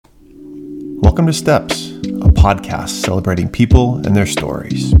Welcome to Steps, a podcast celebrating people and their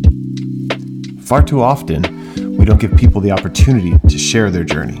stories. Far too often, we don't give people the opportunity to share their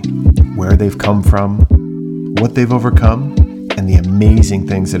journey, where they've come from, what they've overcome, and the amazing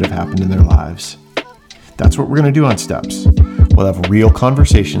things that have happened in their lives. That's what we're going to do on Steps. We'll have real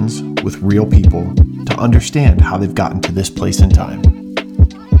conversations with real people to understand how they've gotten to this place in time.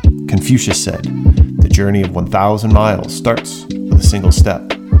 Confucius said, "The journey of 1,000 miles starts with a single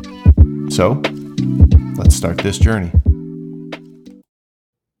step." So, let's start this journey.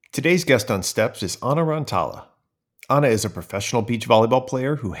 Today's guest on Steps is Anna Rantala. Anna is a professional beach volleyball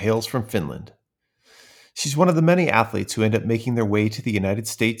player who hails from Finland. She's one of the many athletes who end up making their way to the United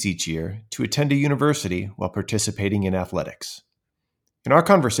States each year to attend a university while participating in athletics. In our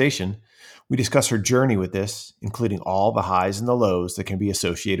conversation, we discuss her journey with this, including all the highs and the lows that can be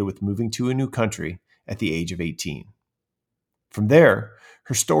associated with moving to a new country at the age of 18. From there,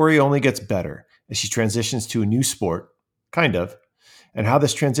 her story only gets better as she transitions to a new sport, and how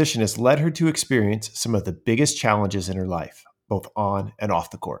this transition has led her to experience some of the biggest challenges in her life, both on and off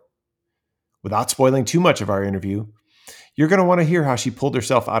the court. Without spoiling too much of our interview, you're going to want to hear how she pulled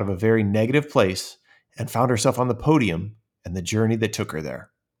herself out of a very negative place and found herself on the podium and the journey that took her there.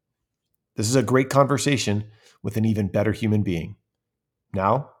 This is a great conversation with an even better human being.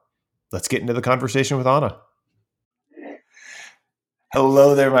 Now, let's get into the conversation with Anna.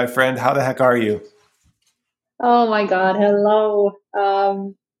 Hello there, my friend. How the heck are you? Oh my God. Hello.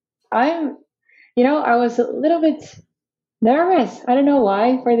 I was a little bit nervous. I don't know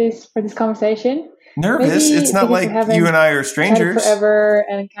why for this conversation. Nervous? Maybe it's not because like you and I are strangers. chatted forever,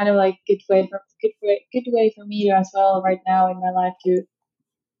 and kind of like good way for me as well right now in my life to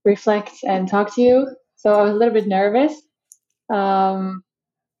reflect and talk to you. So I was a little bit nervous. I'm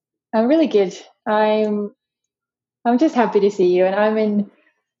really good. I'm just happy to see you, and I'm in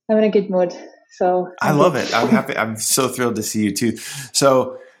a good mood. So I love it. I'm happy. I'm so thrilled to see you too.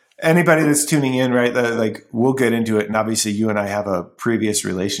 So anybody that's tuning in, right, we'll get into it. And obviously you and I have a previous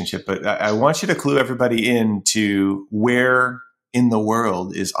relationship, but I want you to clue everybody in to where in the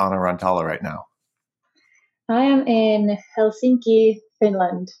world is Anna Rantala right now? I am in Helsinki,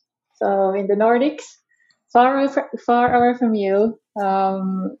 Finland. So in the Nordics, far away from you.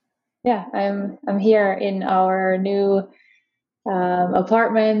 I'm here in our new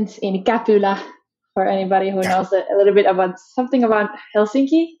apartment in Käpylä. For anybody who knows a little bit about something about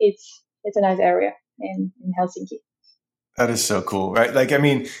Helsinki, it's a nice area in Helsinki. That is so cool, right?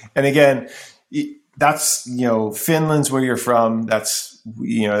 And again, that's, Finland's where you're from. That's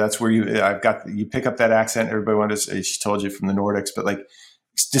where you pick up that accent. Everybody wants to say she told you from the Nordics, but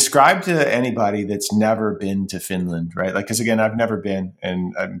describe to anybody that's never been to Finland, right? Because again, I've never been,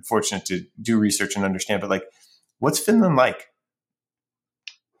 and I'm fortunate to do research and understand, but what's Finland like?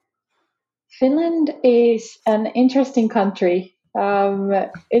 Finland is an interesting country.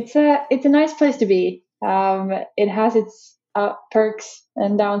 It's a nice place to be. It has its perks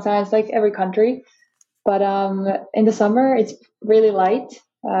and downsides like every country. But in the summer, it's really light.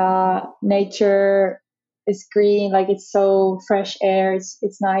 Nature is green, it's so fresh air.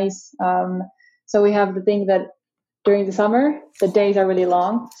 It's nice. So we have the thing that during the summer, the days are really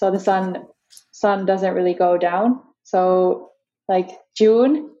long, so the sun doesn't really go down. So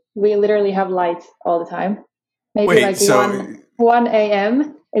June, we literally have light all the time. Maybe 1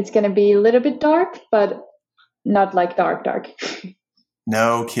 a.m. it's going to be a little bit dark, but not dark.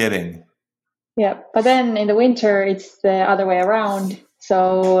 No kidding. Yeah, but then in the winter, it's the other way around.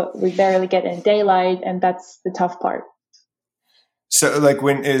 So we barely get any daylight, and that's the tough part. So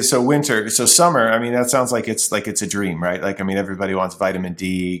winter, so summer, that sounds like it's a dream, right? Everybody wants vitamin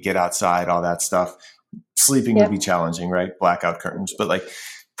D, get outside, all that stuff. Sleeping would be challenging, right? Blackout curtains. But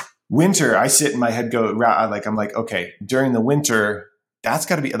winter, I sit in my head okay, during the winter, that's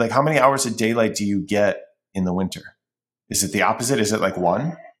got to be how many hours of daylight do you get in the winter? Is it the opposite? Is it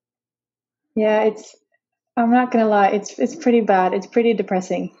 1? Yeah, I'm not going to lie. It's pretty bad. It's pretty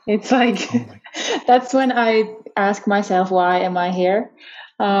depressing. It's that's when I ask myself, why am I here?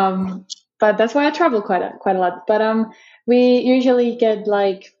 But that's why I travel quite a lot. But we usually get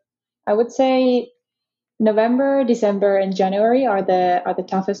I would say November, December, and January are the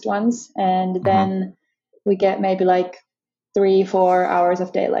toughest ones, and then we get maybe 3-4 hours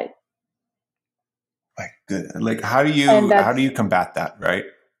of daylight. Good. How do you combat that, right?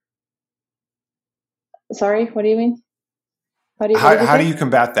 Sorry, what do you mean? How do you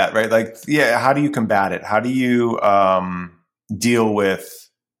combat that, right? How do you combat it? How do you deal with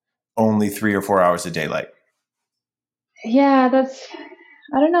only 3 or 4 hours of daylight? Yeah,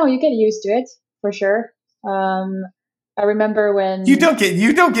 I don't know. You get used to it for sure. I remember You when don't get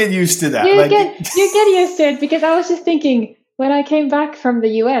used to that. you Like, get used to it, because I was just thinking when I came back from the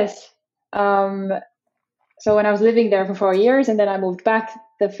US. Um, so when I was living there for 4 years and then I moved back,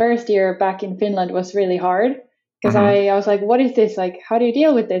 the first year back in Finland was really hard because mhm. I was like, what is this? Like, how do you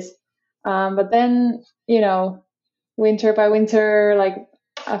deal with this? But then, winter by winter, like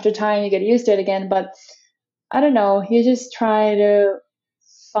after time, you get used to it again. But I don't know, you just try to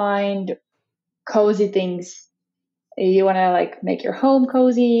find cozy things. You want to like make your home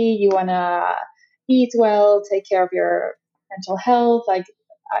cozy, you want to eat well, take care of your mental health. Like,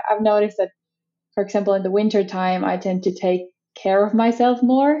 I've noticed that, for example, in the winter time, I tend to take care of myself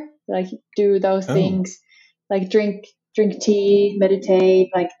more, like do those Oh. things, like drink tea, meditate,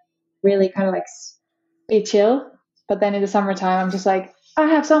 like really kind of like be chill. But then in the summertime, I'm just like, I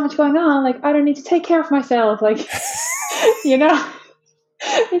have so much going on, like I don't need to take care of myself, like you know,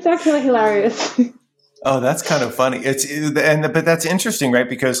 it's actually hilarious. Oh, that's kind of funny. But that's interesting, right?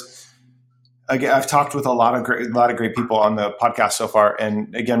 Because again, I've talked with a lot of great people on the podcast so far,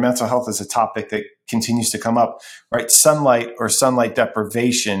 and again, mental health is a topic that continues to come up. Right, sunlight or sunlight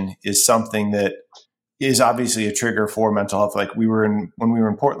deprivation is something that is obviously a trigger for mental health. Like when we were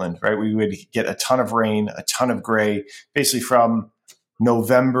in Portland, right? We would get a ton of rain, a ton of gray, basically from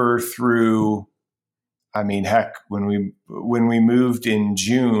November through, I mean, heck, when we moved in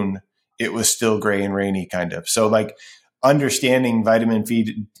June, it was still gray and rainy kind of. So like understanding vitamin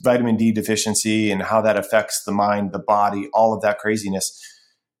D deficiency and how that affects the mind, the body, all of that craziness.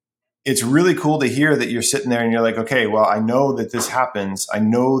 It's really cool to hear that you're sitting there and you're like, okay, well, I know that this happens. I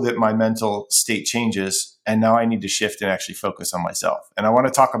know that my mental state changes, and now I need to shift and actually focus on myself. And I want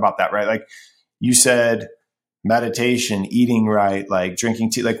to talk about that, right? Like you said, meditation, eating right, like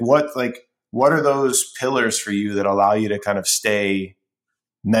drinking tea, what are those pillars for you that allow you to kind of stay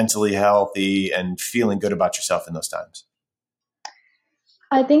mentally healthy and feeling good about yourself in those times?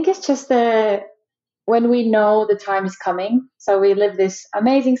 I think it's just when we know the time is coming. So we live this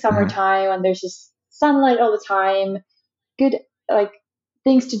amazing Mm-hmm. summertime and there's just sunlight all the time, good like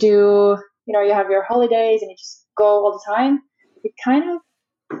things to do. You have your holidays and you just go all the time. It kind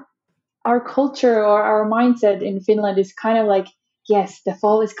of our culture or our mindset in Finland is kind of like, yes, the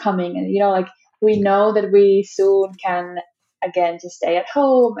fall is coming, and like we know that we soon can again just stay at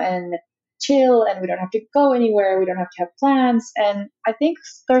home and chill, and we don't have to go anywhere. We don't have to have plans, and I think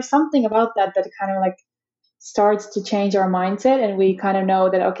there's something about that kind of like starts to change our mindset, and we kind of know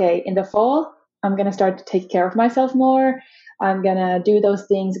that okay, in the fall I'm going to start to take care of myself more. I'm going to do those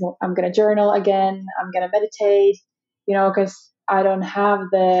things. I'm going to journal again. I'm going to meditate, because I don't have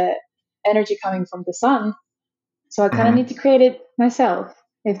the energy coming from the sun, so I kind of Mm-hmm. need to create it myself,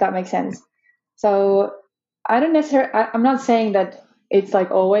 if that makes sense. So I don't necessarily, I'm not saying that it's like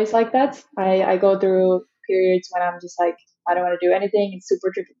always like that. I go through periods when I'm just like, I don't want to do anything. It's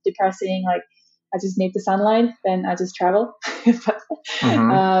super depressing. Like, I just need the sunlight. Then I just travel.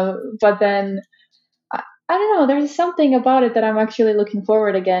 Mm-hmm. But then, I don't know, there's something about it that I'm actually looking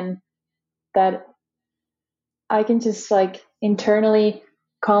forward again, that I can just like internally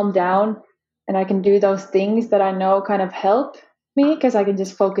calm down and I can do those things that I know kind of help me because I can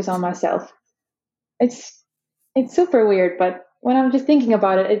just focus on myself. It's it's super weird, but when I'm just thinking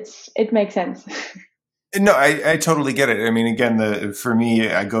about it, it makes sense. No, I totally get it. I mean, again, for me,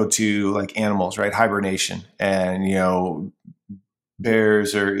 I go to like animals, right? Hibernation, and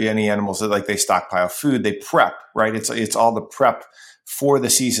bears or any animals that like they stockpile food, they prep, right? It's all the prep for the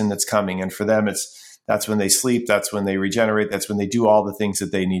season that's coming, and for them, that's when they sleep, that's when they regenerate, that's when they do all the things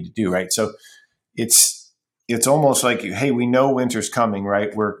that they need to do, right? So it's almost like, hey, we know winter's coming,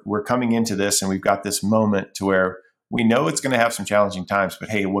 right? We're coming into this, and we've got this moment to where we know it's going to have some challenging times, but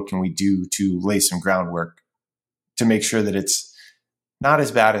hey, what can we do to lay some groundwork to make sure that it's not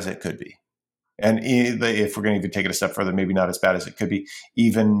as bad as it could be? And if we're going to even take it a step further, maybe not as bad as it could be,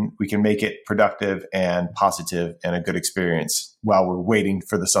 even we can make it productive and positive and a good experience while we're waiting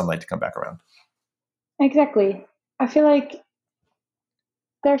for the sunlight to come back around. Exactly. I feel like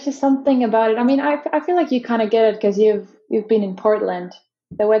there's just something about it. I mean, I feel like you kind of get it because you've been in Portland.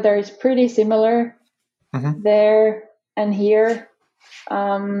 The weather is pretty similar Mm-hmm. there and here.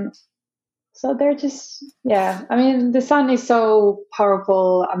 Um, So they're just, yeah. I mean, the sun is so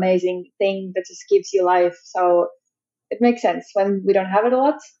powerful, amazing thing that just gives you life. So it makes sense. When we don't have it a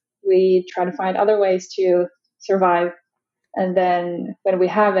lot, we try to find other ways to survive. And then when we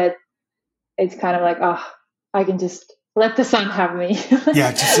have it, it's kind of like, oh, I can just let the sun have me.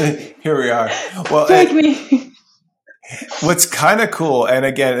 Yeah, just here we are. Well, Take me. what's kind of cool, and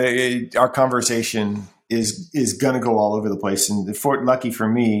again, our conversation is going to go all over the place. And lucky for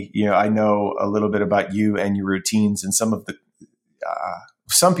me, I know a little bit about you and your routines, and some of the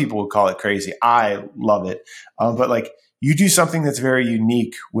some people would call it crazy. I love it, but like you do something that's very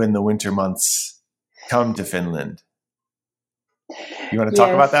unique when the winter months come to Finland. You want to talk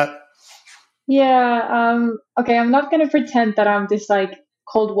about Yes. that? Yeah. Okay. I'm not going to pretend that I'm this like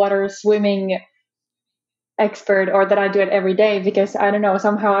cold water swimming expert or that I do it every day, because I don't know.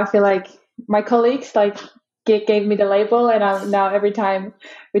 Somehow I feel like my colleagues like gave me the label, and now every time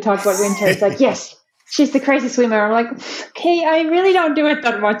we talk about winter, it's like, yes, she's the crazy swimmer. I'm like, okay, I really don't do it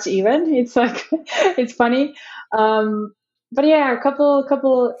that much. Even it's like it's funny. But yeah, a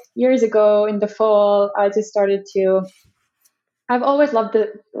couple years ago in the fall, I just started to. I've always loved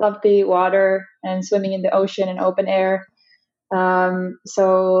the water and swimming in the ocean and open air.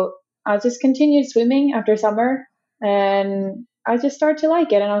 So I just continued swimming after summer, and I just started to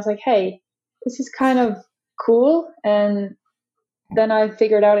like it. And I was like, hey, this is kind of cool. And then I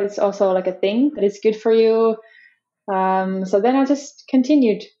figured out it's also like a thing that it's good for you. So then I just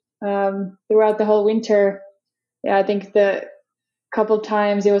continued throughout the whole winter. Yeah, I think the couple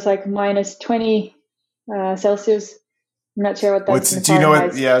times it was like minus 20 Celsius. I'm not sure what that's in Do you know what?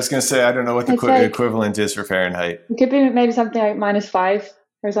 Fahrenheit. Yeah, I was going to say, I don't know what the It's like, equivalent is for Fahrenheit. it could be maybe something like -5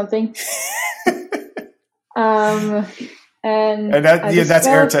 or something. Um, and And that, I yeah, just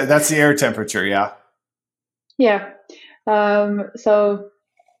felt, that's the air temperature. Yeah. yeah. So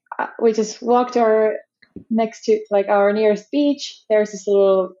we just walked our next to like our nearest beach. There's this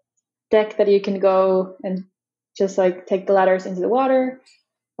little deck that you can go and just like take the ladders into the water.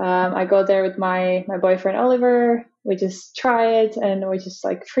 I go there with my boyfriend Oliver. We just try it, and we're just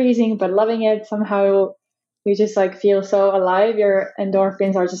like freezing but loving it. Somehow you just like feel so alive. Your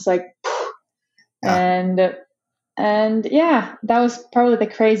endorphins are just like, Yeah. and yeah, that was probably the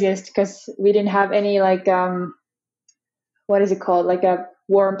craziest, because we didn't have any like what is it called, like a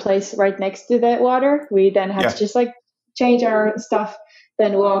warm place right next to the water. We then had to Yeah. just like change our stuff,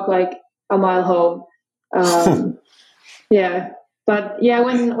 then walk like a mile home. Yeah, but yeah,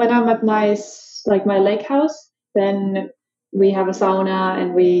 when I'm at my lake house, then we have a sauna,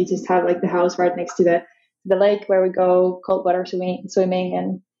 and we just have like the house right next to the lake where we go cold water swimming,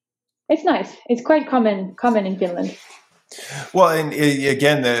 and it's nice. It's quite common in Finland. Well, and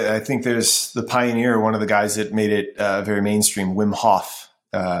again, I think there's the pioneer, one of the guys that made it very mainstream, Wim Hof.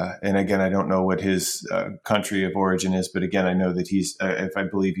 And again, I don't know what his country of origin is, but again, I know that if I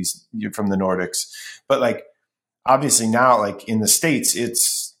believe he's from the Nordics. But like, obviously now, like in the States,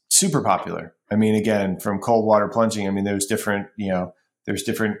 it's super popular. I mean, again, from cold water plunging, I mean, there's different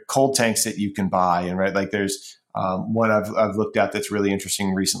cold tanks that you can buy, and right, like there's one I've looked at that's really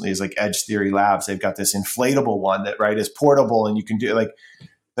interesting recently is like Edge Theory Labs. They've got this inflatable one that is portable, and you can do like,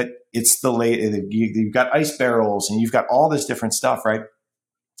 but it's you've got ice barrels and you've got all this different stuff, right?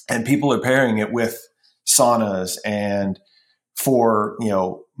 And people are pairing it with saunas, and for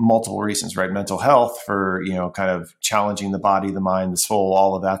multiple reasons, right? Mental health, for kind of challenging the body, the mind, the soul,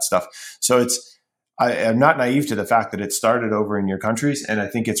 all of that stuff. So I'm not naive to the fact that it started over in your countries, and I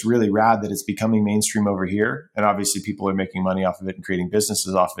think it's really rad that it's becoming mainstream over here. And obviously, people are making money off of it and creating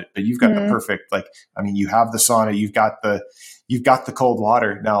businesses off of it. But you've got the perfect, you have the sauna, you've got the cold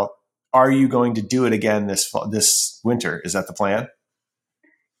water. Now, are you going to do it again this winter? Is that the plan?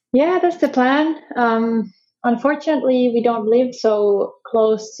 Yeah, that's the plan. Unfortunately, we don't live so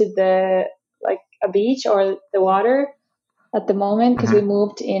close to the like a beach or the water at the moment, because we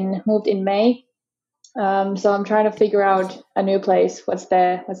Mm-hmm. moved in May. So I'm trying to figure out a new place. What's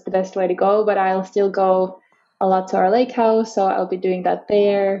the best way to go? But I'll still go a lot to our lake house, so I'll be doing that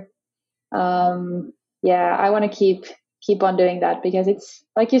there. Yeah, I want to keep on doing that, because it's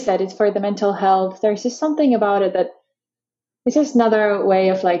like you said, it's for the mental health. There's just something about it that it's just another way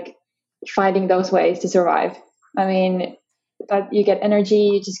of like finding those ways to survive. I mean, that you get energy,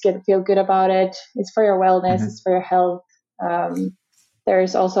 you just get feel good about it. It's for your wellness, Mm-hmm. it's for your health.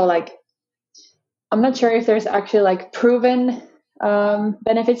 There's also like, I'm not sure if there's actually like proven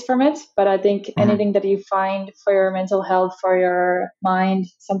benefits from it, but I think Mm-hmm. anything that you find for your mental health, for your mind,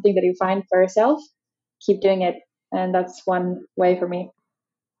 something that you find for yourself, keep doing it. And that's one way for me.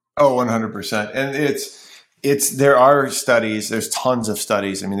 Oh, 100%. And there are studies, there's tons of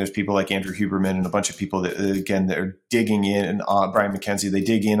studies. I mean, there's people like Andrew Huberman and a bunch of people that, again, that are digging in, and Brian McKenzie, they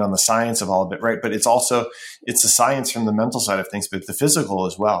dig in on the science of all of it, right? But it's the science from the mental side of things, but the physical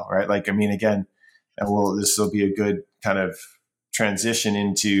as well, right? Like, I mean, again, this will be a good kind of transition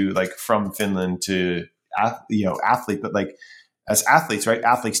into like from Finland to, athlete, but like, as athletes, right?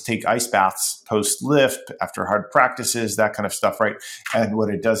 Athletes take ice baths post lift after hard practices, that kind of stuff, right? And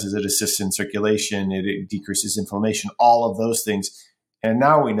what it does is it assists in circulation, it decreases inflammation, all of those things. And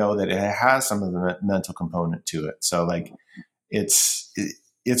now we know that it has some of the mental component to it. So like it's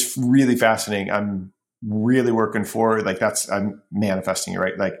really fascinating. I'm really working for like I'm manifesting it,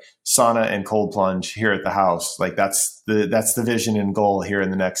 right? Like sauna and cold plunge here at the house. Like that's the vision and goal here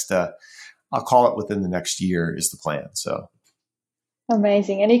in the next I'll call it within the next year is the plan. So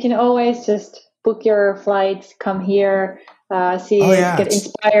amazing. And you can always just book your flights, come here, see it, get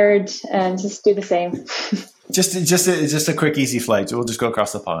inspired, and just do the same. just a quick, easy flight. We'll just go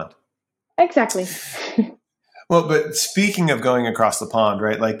across the pond. Exactly. Well, but speaking of going across the pond,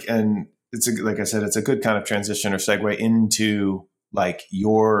 right? Like, and like I said, it's a good kind of transition or segue into like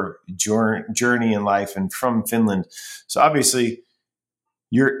your journey in life and from Finland. So obviously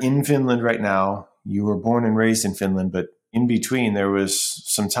you're in Finland right now. You were born and raised in Finland, but in between there was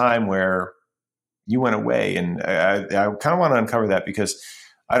some time where you went away. And I kind of want to uncover that because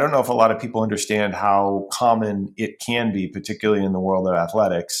I don't know if a lot of people understand how common it can be, particularly in the world of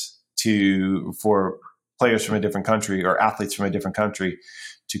athletics, for players from a different country or athletes from a different country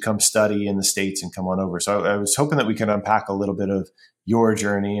to come study in the States and come on over. So I was hoping that we could unpack a little bit of your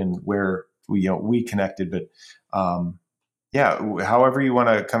journey and where we connected, but however you want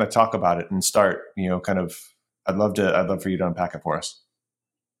to kind of talk about it and start, I'd love for you to unpack it for us.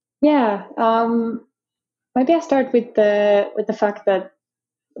 Yeah. Maybe I start with the fact that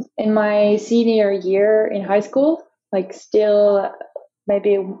in my senior year in high school, like still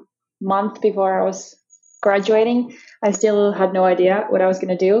maybe a month before I was graduating, I still had no idea what I was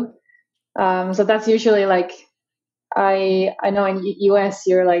going to do. So that's usually like, I know in US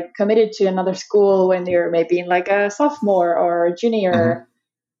you're like committed to another school when you're maybe in like a sophomore or a junior.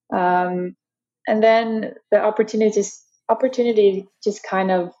 Mm-hmm. And then the opportunity just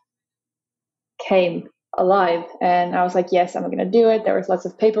kind of came alive, and I was like, yes, I'm going to do it. There was lots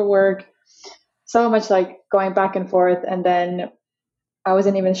of paperwork, so much like going back and forth, and then I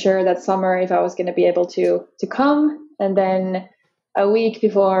wasn't even sure that summer if I was going to be able to come. And then a week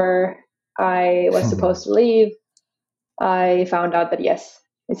before I was supposed to leave, I found out that yes,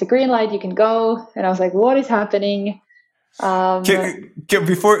 it's a green light, you can go. And I was like, what is happening? Before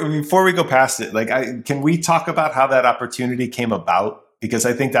we go past it, like, can we talk about how that opportunity came about? Because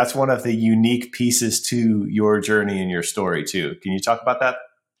I think that's one of the unique pieces to your journey and your story too. Can you talk about that?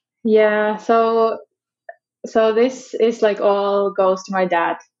 Yeah. So this is like all goes to my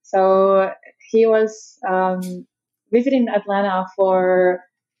dad. So he was visiting Atlanta for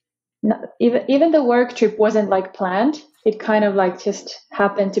even the work trip wasn't like planned. It kind of like just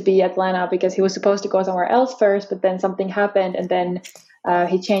happened to be Atlanta because he was supposed to go somewhere else first, but then something happened, and then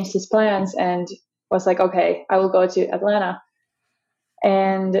he changed his plans and was like, okay, I will go to Atlanta.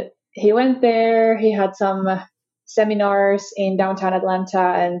 And he went there. He had some seminars in downtown Atlanta,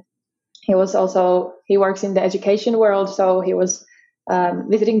 and he works in the education world, so he was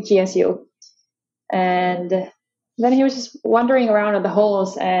visiting GSU. And then he was just wandering around at the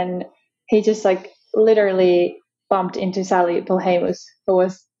halls, and he just like literally bumped into Sally Polhemus, who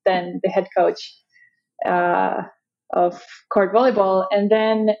was then the head coach of court volleyball. And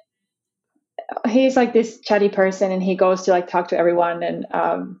then he's like this chatty person, and he goes to like talk to everyone, and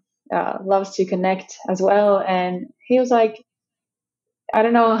loves to connect as well. And he was like, I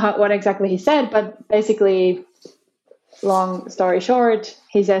don't know what exactly he said, but basically, long story short,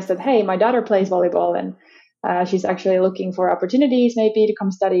 he says that, hey, my daughter plays volleyball, and she's actually looking for opportunities maybe to come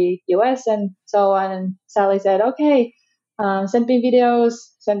study US and so on. And Sally said, okay, send me videos,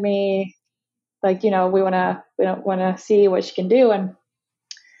 send me like, we want to see what she can do. And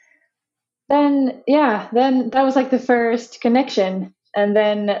then that was like the first connection. And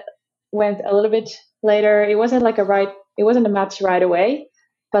then went a little bit later. It wasn't a match right away,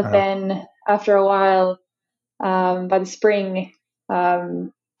 but then after a while, by the spring,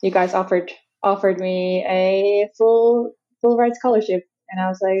 you guys offered me a full ride scholarship, and I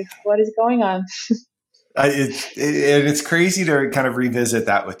was like, what is going on? It's crazy to kind of revisit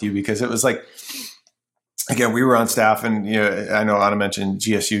that with you, because it was like, again, we were on staff, and I know Anna mentioned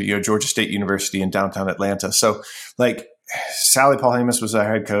GSU, Georgia State University in downtown Atlanta. So like Sally Polhemus was our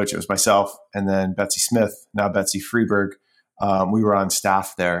head coach. It was myself, and then Betsy Smith, now Betsy Freeberg. We were on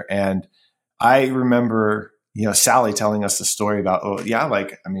staff there, and I remember Sally telling us the story about,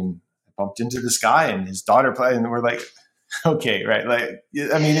 I bumped into this guy and his daughter played, and we're like, okay, right. Like,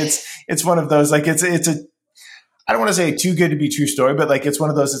 I mean, it's one of those, like, it's a, I don't want to say too good to be true story, but like, it's one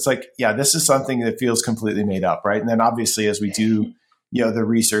of those, it's like, yeah, this is something that feels completely made up. Right. And then obviously as we do, the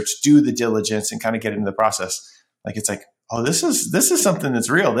research, do the diligence and kind of get into the process, like, it's like, oh, this is something that's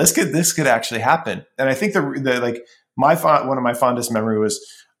real. This could actually happen. And I think the like one of my fondest memory was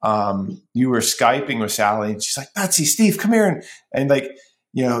you were Skyping with Sally, and she's like, Betsy, Steve, come here, and like,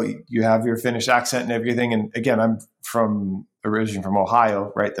 you have your Finnish accent and everything. And again, I'm originally from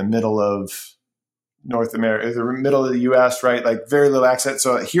Ohio, right, the middle of North America, the middle of the U.S., right? Like very little accent.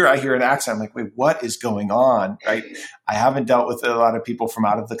 So here I hear an accent. I'm like, wait, what is going on? Right? I haven't dealt with a lot of people from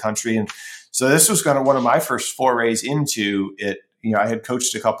out of the country, and so this was kind of one of my first forays into it. I had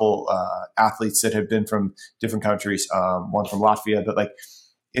coached a couple athletes that had been from different countries, one from Latvia, but like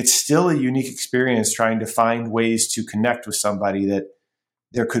it's still a unique experience trying to find ways to connect with somebody that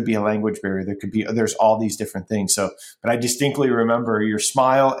there could be a language barrier. There's all these different things. So, but I distinctly remember your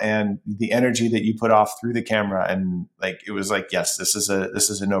smile and the energy that you put off through the camera. And like, it was like, yes, this is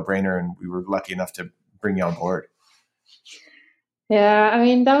a no brainer. And we were lucky enough to bring you on board. Yeah. I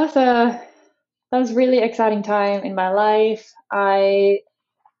mean, that was really exciting time in my life.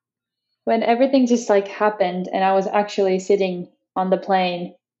 When everything just like happened and I was actually sitting on the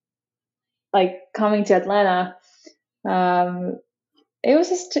plane, like coming to Atlanta, um, it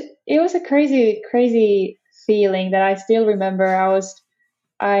was a crazy feeling that I still remember.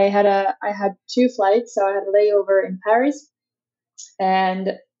 I had two flights, so I had a layover in Paris,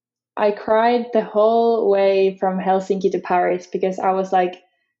 and I cried the whole way from Helsinki to Paris because I was like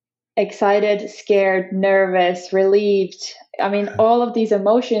excited, scared, nervous, relieved. I mean, all of these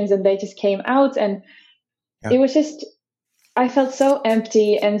emotions, and they just came out, and Yeah. it was just, I felt so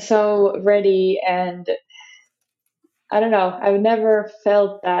empty and so ready, and I don't know, I've never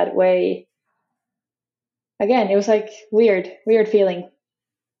felt that way again. It was like weird feeling.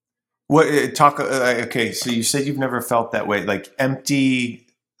 What okay. So you said you've never felt that way, like empty,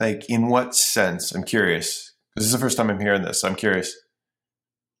 like in what sense? I'm curious because this is the first time I'm hearing this. So I'm curious.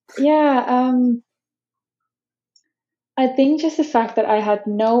 Yeah, I think just the fact that I had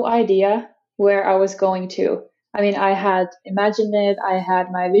no idea where I was going to. I mean, I had imagined it, I had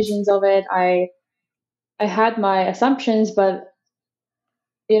my visions of it, I had my assumptions, but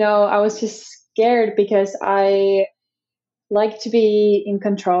I was just scared because I like to be in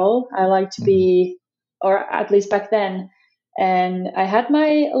control. I like to Mhm. be, or at least back then, and I had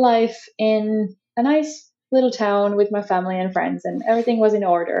my life in a nice little town with my family and friends, and everything was in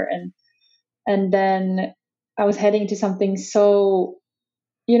order. And then I was heading to something so,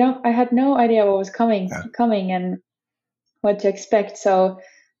 I had no idea what was Yeah. coming and what to expect. So,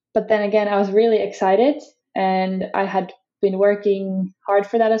 but then again, I was really excited, and I had been working hard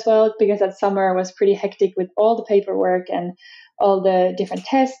for that as well because that summer was pretty hectic with all the paperwork and all the different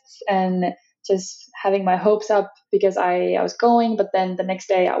tests and just having my hopes up because I was going, but then the next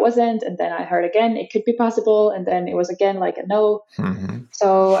day I wasn't, and then I heard again it could be possible, and then it was again like a no. Mm-hmm.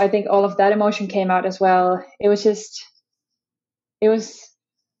 So I think all of that emotion came out as well. It was it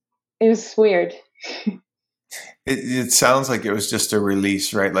was weird. It sounds like it was just a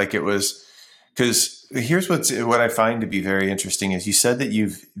release, right? Like it was, because here's what I find to be very interesting is you said that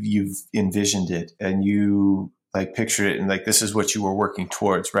you've envisioned it and you like pictured it and like this is what you were working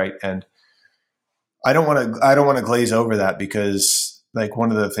towards, right? And I don't want to glaze over that because like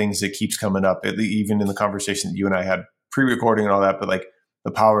one of the things that keeps coming up, even in the conversation that you and I had pre-recording and all that, but like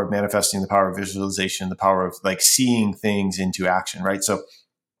the power of manifesting, the power of visualization, the power of like seeing things into action, right? So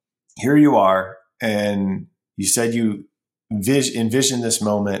here you are, and you said you envision this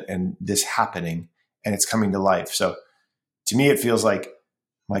moment and this happening, and it's coming to life. So to me, it feels like,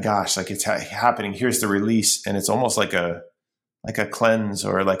 my gosh, like it's happening. Here's the release, and it's almost like a cleanse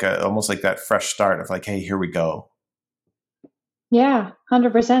or like almost like that fresh start of like, hey, here we go. Yeah,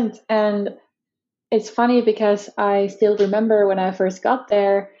 100%. And it's funny because I still remember when I first got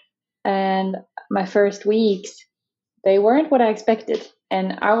there and my first weeks, they weren't what I expected.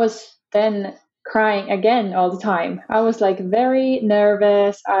 And I was then crying again all the time. I was like very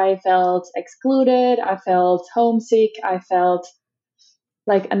nervous. I felt excluded. I felt homesick. I felt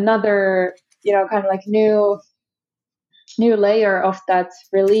like another, kind of like new layer of that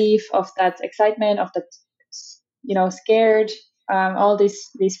relief, of that excitement, of that, scared, all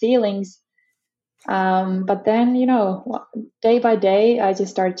these feelings. But then, day by day, I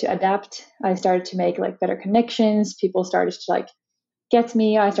just started to adapt. I started to make like better connections. People started to like get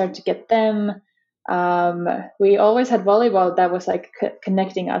me. I started to get them. We always had volleyball that was like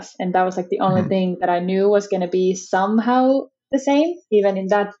connecting us, and that was like the only Mm-hmm. thing that I knew was going to be somehow the same. Even in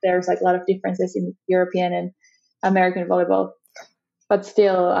that, there's like a lot of differences in European and American volleyball, but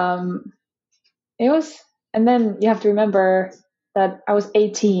still, it was. And then you have to remember that I was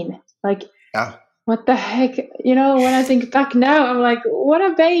 18. Like, Yeah. what the heck? When I think back now, I'm like, what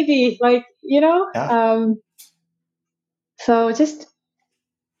a baby. Like, Yeah. So just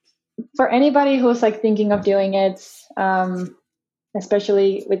for anybody who's like thinking of doing it,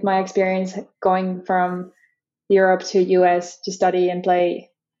 especially with my experience going from Europe to US to study and play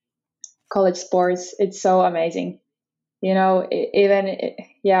college sports, it's so amazing. You know,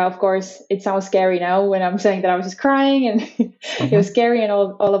 yeah, of course, it sounds scary now when I'm saying that I was just crying and it was Mm-hmm. scary and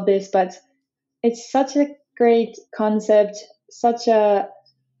all of this, but it's such a great concept, such a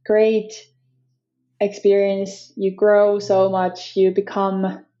great experience. You grow so much, you kind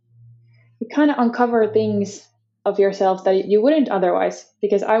of uncover things of yourself that you wouldn't otherwise,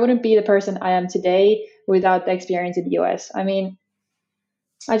 because I wouldn't be the person I am today without the experience in the US. I mean,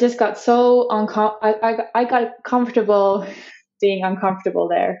 I just got so I got comfortable being uncomfortable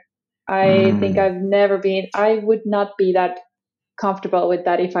there. I think Mm. I would not be that comfortable with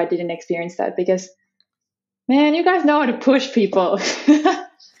that if I didn't experience that, because man, you guys know how to push people.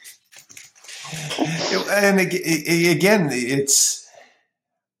 And again, it's,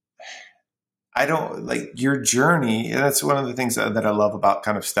 I don't like your journey. And that's one of the things that I love about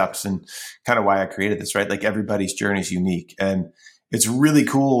kind of steps and kind of why I created this, right? Like everybody's journey is unique. And it's really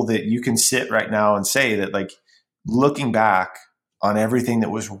cool that you can sit right now and say that, like, looking back on everything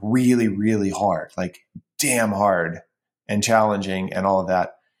that was really, really hard, like damn hard and challenging and all of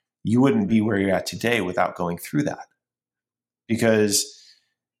that, you wouldn't be where you're at today without going through that. Because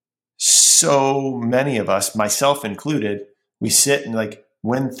so many of us, myself included, we sit and, like,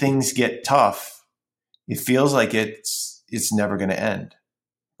 when things get tough, it feels like it's never going to end.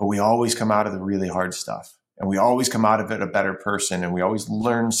 But we always come out of the really hard stuff, and we always come out of it a better person, and we always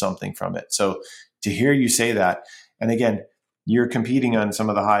learn something from it. So to hear you say that, and again, you're competing on some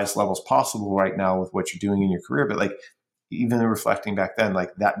of the highest levels possible right now with what you're doing in your career, but like even reflecting back then,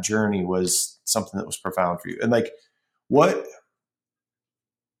 like that journey was something that was profound for you. And like what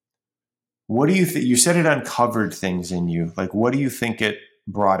what do you think? You said it uncovered things in you. Like, what do you think it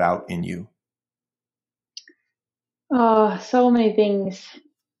brought out in you? Oh, so many things.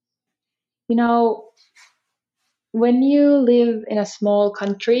 You know, when you live in a small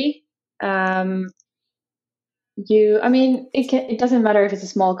country, um, I mean, it doesn't matter if it's a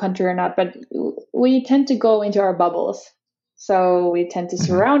small country or not, but we tend to go into our bubbles. So we tend to Mm-hmm.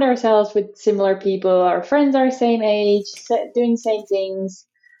 surround ourselves with similar people. Our friends are same age, doing same things.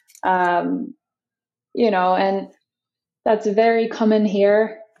 Um, and that's very common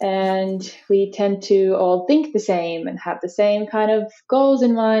here. And we tend to all think the same and have the same kind of goals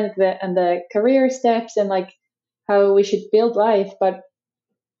in mind, and the career steps and like how we should build life. But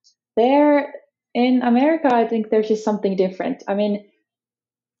there in America, I think there's just something different. I mean,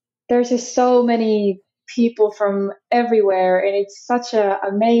 there's just so many people from everywhere, and it's such a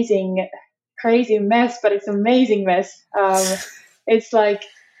amazing, crazy mess, but it's amazing mess. It's like,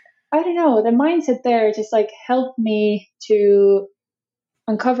 I don't know, the mindset there just like helped me to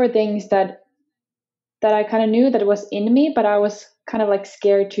uncover things that I kind of knew that it was in me, but I was kind of like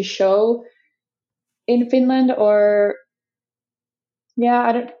scared to show in Finland. Or yeah,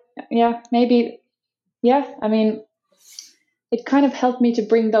 I don't, yeah, maybe, yeah. I mean, it kind of helped me to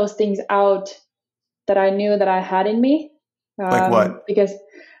bring those things out that I knew that I had in me. Like what? Because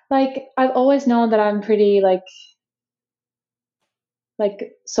like I've always known that I'm pretty like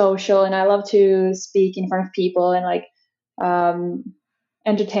social, and I love to speak in front of people and like um,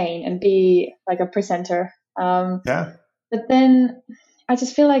 entertain and be like a presenter. Yeah. But then I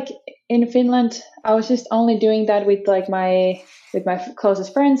just feel like in Finland, I was just only doing that with like my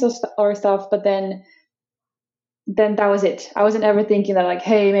closest friends or stuff. But then that was it. I wasn't ever thinking that like,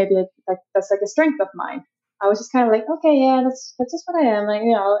 hey, maybe like that's like a strength of mine. I was just kind of like, okay, yeah, that's just what I am, like,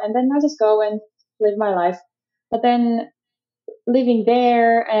 and then I just go and live my life. But then living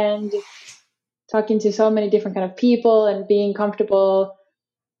there and talking to so many different kind of people and being comfortable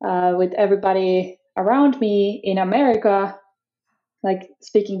with everybody around me in America, like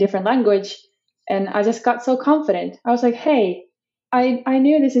speaking different language, and I just got so confident. I was like, hey, I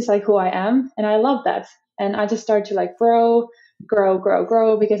knew this is like who I am, and I love that. And I just started to like grow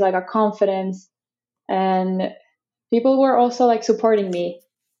because I got confidence, and people were also like supporting me,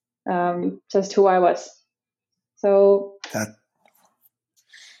 just who I was. So That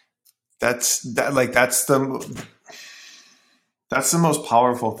that's the most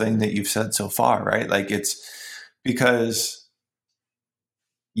powerful thing that you've said so far, right? Like it's because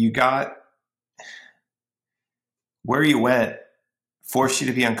you got where you went forced you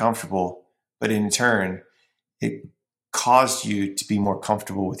to be uncomfortable, but in turn, it caused you to be more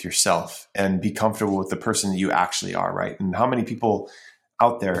comfortable with yourself and be comfortable with the person that you actually are, right? And how many people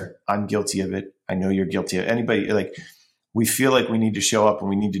out there, I'm guilty of it. I know you're guilty of it. Anybody, like, we feel like we need to show up and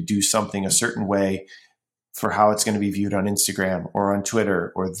we need to do something a certain way for how it's going to be viewed on Instagram or on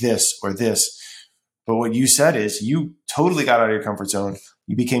Twitter or this or this. But what you said is you totally got out of your comfort zone.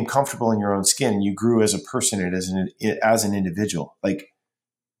 You became comfortable in your own skin and you grew as a person and as an individual. Like,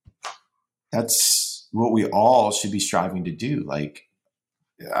 that's what we all should be striving to do. Like,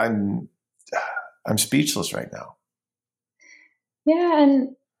 I'm speechless right now. Yeah,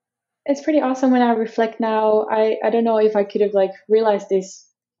 and it's pretty awesome when I reflect now. I don't know if I could have like realized this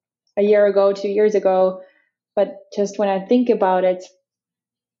a year ago, 2 years ago, but just when I think about it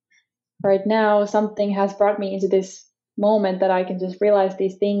right now, something has brought me into this moment that I can just realize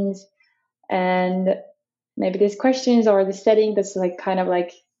these things, and maybe these questions or the setting that's like kind of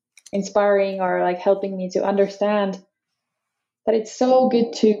like inspiring or like helping me to understand that it's so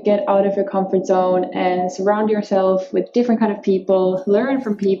good to get out of your comfort zone and surround yourself with different kind of people, learn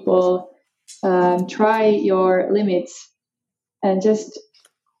from people, try your limits, and just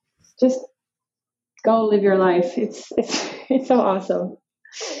go live your life. It's so awesome.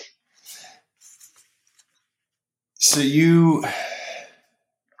 So you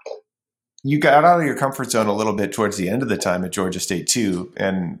got out of your comfort zone a little bit towards the end of the time at Georgia State too.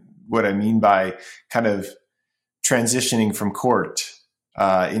 And what I mean by kind of transitioning from court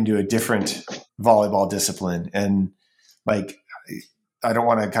into a different volleyball discipline, and like, I don't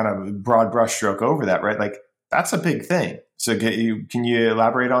want to kind of broad brushstroke over that, right? Like, that's a big thing. So can you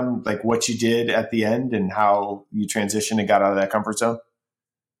elaborate on like what you did at the end and how you transitioned and got out of that comfort zone?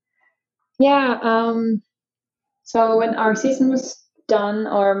 Yeah. So when our season was done,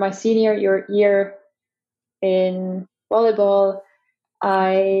 or my senior year in volleyball,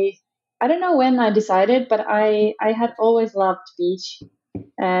 I don't know when I decided, but I had always loved beach,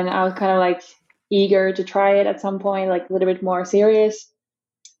 and I was kind of like eager to try it at some point, like a little bit more serious.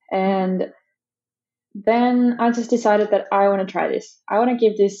 And then I just decided that I want to try this. I want to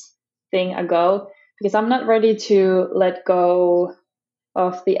give this thing a go because I'm not ready to let go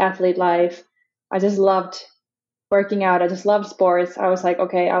of the athlete life. I just loved working out. I just loved sports. I was like,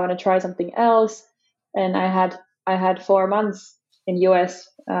 okay, I want to try something else. And I had 4 months in US.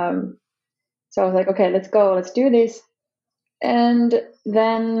 So I was like, okay, let's go, let's do this. And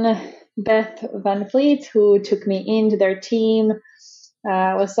then Beth Van Fleet, who took me into their team,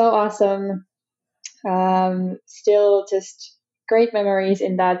 was so awesome. Still just great memories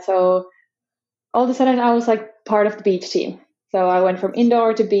in that. So all of a sudden I was like part of the beach team. So I went from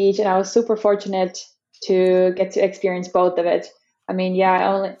indoor to beach, and I was super fortunate to get to experience both of it. I mean,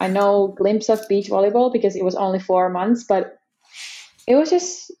 yeah, I know a glimpse of beach volleyball because it was only 4 months, but it was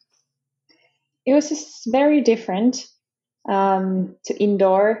just very different to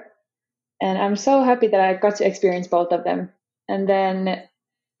indoor, and I'm so happy that I got to experience both of them. And then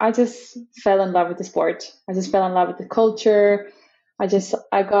I just fell in love with the sport. I just fell in love with the culture. I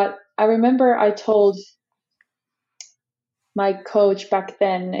remember I told my coach back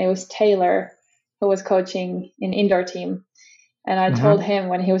then, it was Taylor, who was coaching in indoor team. And I told him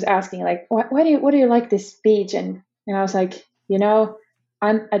when he was asking, like, what do you like this beach? And I was like,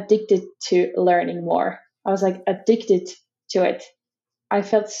 I'm addicted to learning more. I was like addicted to it. I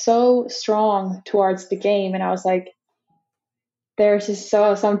felt so strong towards the game, and I was like, there's just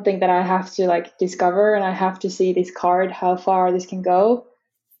something that I have to like discover, and I have to see this card, how far this can go.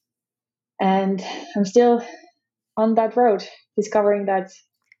 And I'm still on that road, discovering that.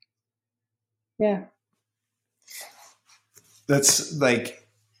 Yeah. That's like,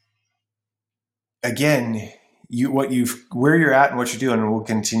 again, where you're at and what you're doing, and we'll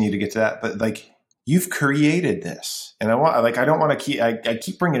continue to get to that. But like, you've created this, and I don't want to I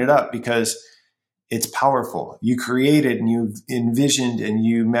keep bringing it up because it's powerful. You created and you envisioned and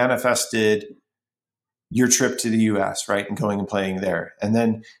you manifested your trip to the US, right? And going and playing there. And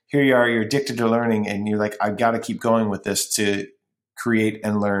then here you are, you're addicted to learning, and you're like, I've got to keep going with this to create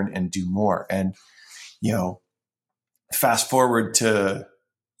and learn and do more. And, fast forward to,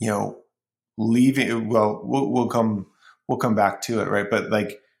 leaving, well, we'll come back to it. Right. But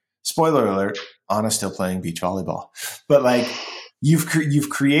like, spoiler alert, Anna's still playing beach volleyball, but like, you've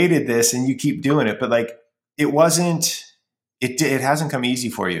created this and you keep doing it, but like, it hasn't come easy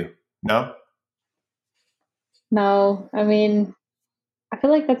for you. No? No, I mean, I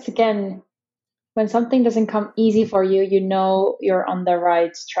feel like that's again, when something doesn't come easy for you, you're on the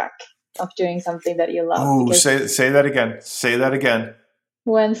right track of doing something that you love. Oh, say that again. Say that again.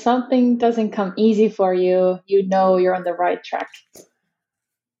 When something doesn't come easy for you, you're on the right track.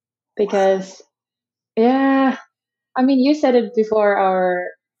 Because, yeah, I mean, you said it before our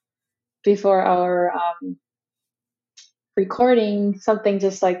recording. Something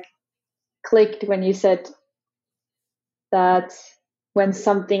just like clicked when you said that when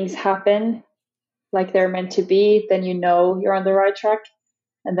some things happen, like they're meant to be, then you know you're on the right track.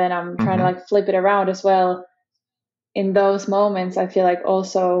 And then I'm trying to Mm-hmm. like flip it around as well. In those moments, I feel like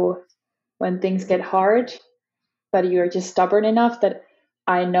also when things get hard, but you're just stubborn enough that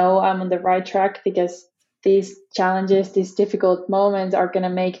I know I'm on the right track, because these challenges, these difficult moments are going to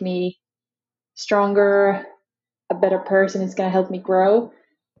make me stronger, a better person. It's going to help me grow.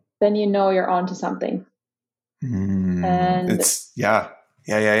 Then you know you're onto something. And It's yeah.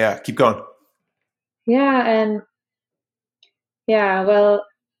 Keep going. yeah, and yeah, well,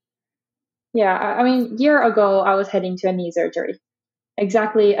 yeah, I mean, year ago, I was heading to a knee surgery.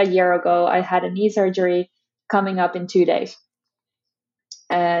 Exactly a year ago, I had a knee surgery coming up in 2 days.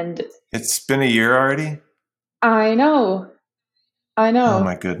 And It's been a year already. I know, I Oh know.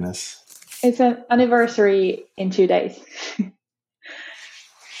 my goodness. It's an anniversary in 2 days.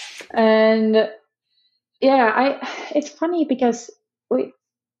 And yeah, it's funny because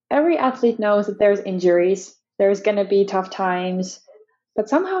every athlete knows that there's injuries, there's going to be tough times, but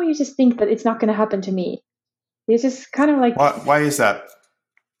somehow you just think that it's not going to happen to me. You just kind of like, Why is that?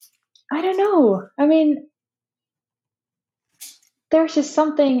 I don't know. I mean, there's just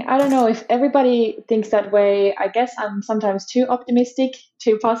something, I don't know if everybody thinks that way. I guess I'm sometimes too optimistic,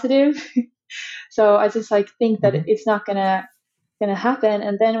 too positive. So I just like think that Mm-hmm. it's not gonna happen.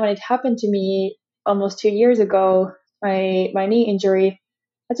 And then when it happened to me almost 2 years ago, my knee injury,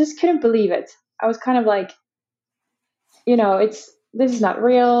 I just couldn't believe it. I was kind of like, it's this is not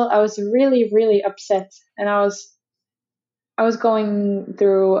real. I was really, really upset, and I was going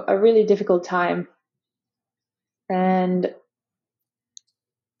through a really difficult time, and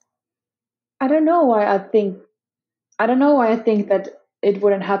I don't know why I think that it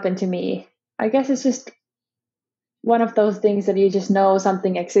wouldn't happen to me. I guess it's just one of those things that you just know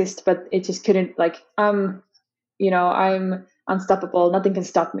something exists, but it just couldn't, like, I'm unstoppable. Nothing can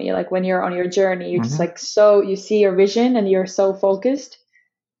stop me. Like when you're on your journey, you just Mm-hmm. like, so you see your vision and you're so focused,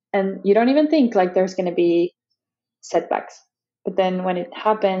 and you don't even think like there's going to be setbacks. But then when it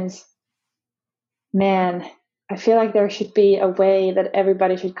happens, man, I feel like there should be a way that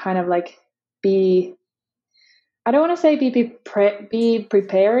everybody should kind of like be, I don't want to say be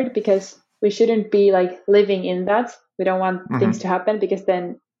prepared, because we shouldn't be like living in that. We don't want things Mm-hmm. to happen, because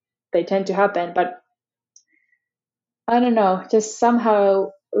then they tend to happen. But I don't know, just somehow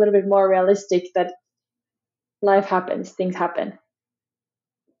a little bit more realistic that life happens, things happen.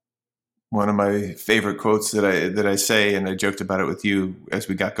 One of my favorite quotes that I say, and I joked about it with you as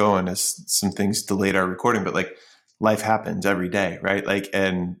we got going, is some things delayed our recording, but like life happens every day, right? Like,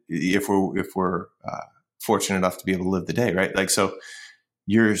 and if we're fortunate enough to be able to live the day, right? Like, so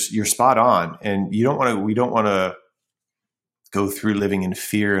you're spot on, and we don't want to go through living in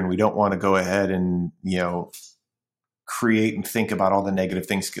fear, and we don't want to go ahead and create and think about all the negative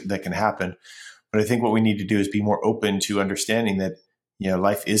things that can happen. But I think what we need to do is be more open to understanding that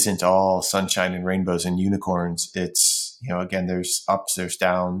life isn't all sunshine and rainbows and unicorns. It's again, there's ups, there's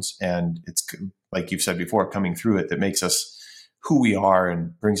downs, and it's like you've said before, coming through it that makes us who we are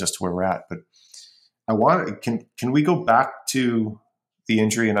and brings us to where we're at. But can we go back to the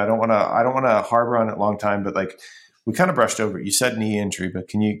injury? And I don't want to harbor on it a long time, but like we kind of brushed over it. You said knee injury, but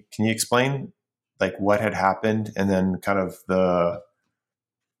can you explain like what had happened and then kind of the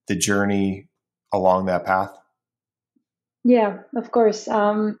journey along that path? Yeah, of course.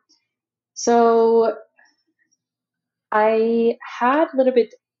 So I had a little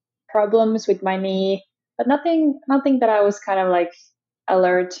bit problems with my knee, but nothing that I was kind of like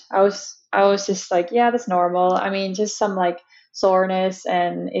alert. I was just like, yeah, that's normal. I mean, just some like soreness,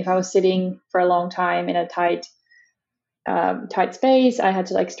 and if I was sitting for a long time in a tight space, I had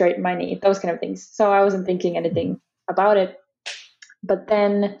to like straighten my knee, those kind of things. So I wasn't thinking anything about it. But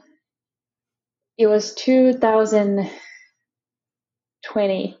then it was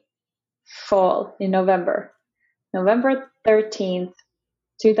 2020 fall in November 13th,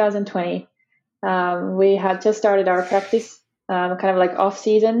 2020. We had just started our practice, kind of like off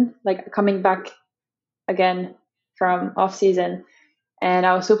season, like coming back again from off season. And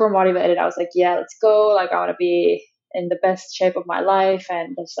I was super motivated. I was like, yeah, let's go. Like, I want to be in the best shape of my life.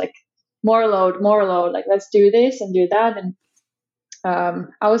 And just like, more load, more load. Like, let's do this and do that. And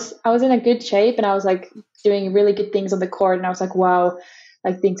I was in a good shape, and I was like doing really good things on the court. And I was like, wow,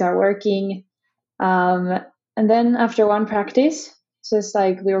 like things are working. Um, and then after one practice, just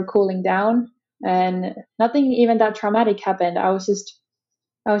like we were cooling down, and nothing even that traumatic happened. I was just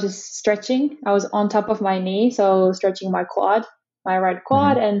stretching. I was on top of my knee, so stretching my right quad,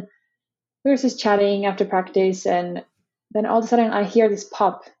 Mm-hmm. and we were just chatting after practice, and then all of a sudden I hear this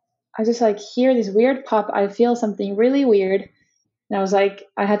pop. I just like hear this weird pop. I feel something really weird, And I was like,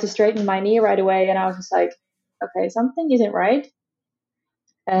 I had to straighten my knee right away. And I was just like, okay, something isn't right.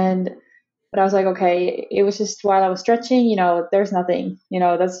 And but I was like, okay, it was just while I was stretching, there's nothing,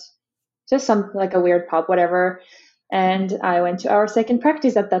 that's just some like a weird pop, whatever. And I went to our second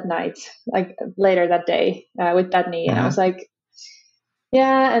practice at that night, like later that day, with that knee. And I was Mm-hmm. like,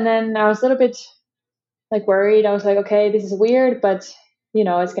 yeah. And then I was a little bit like worried. I was like, okay, this is weird, but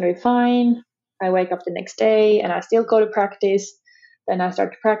it's going to be fine. I wake up the next day and I still go to practice. Then I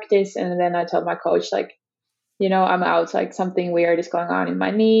start to practice. And then I told my coach, like, I'm out, like something weird is going on in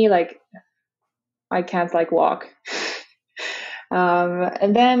my knee. Like I can't like walk.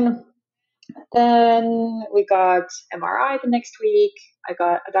 And then we got MRI the next week. I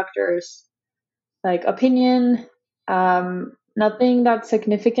got a doctor's like opinion. Nothing that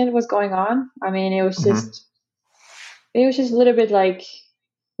significant was going on. I mean, Mm-hmm. it was just a little bit like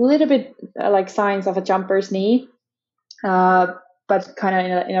signs of a jumper's knee, uh, but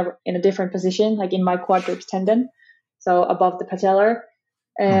kind of in a different position, like in my quadriceps tendon, so above the patellar.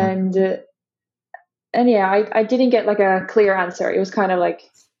 Mm-hmm. And yeah, I didn't get like a clear answer. It was kind of like,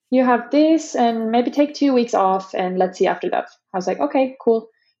 you have this and maybe take 2 weeks off and let's see after that. I was like, okay, cool.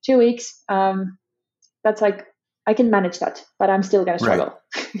 2 weeks. That's like, I can manage that, but I'm still going to Right. struggle.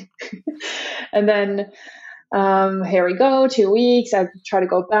 And then here we go, 2 weeks. I try to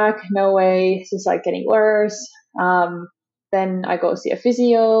go back. No way. It's just like getting worse. Then I go see a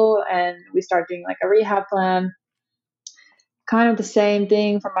physio and we start doing like a rehab plan. Kind of the same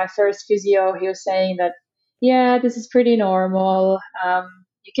thing from my first physio. He was saying that, yeah, this is pretty normal.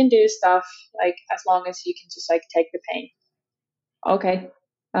 You can do stuff like as long as you can just like take the pain. Okay.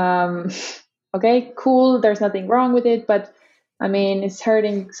 Um, okay, cool. There's nothing wrong with it, but I mean, it's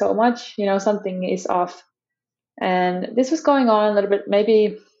hurting so much, something is off. And this was going on a little bit,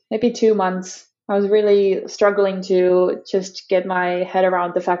 maybe 2 months. I was really struggling to just get my head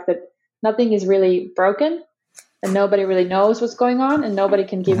around the fact that nothing is really broken and nobody really knows what's going on and nobody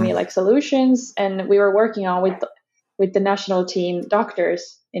can give me Mm-hmm. like solutions. And we were working on with the national team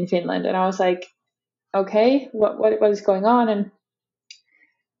doctors in Finland, and I was like, okay, what is going on? And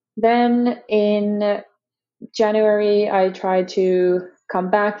then in January I tried to come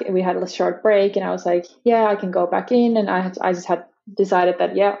back and we had a short break, and I was like, yeah, I can go back in. And I just had decided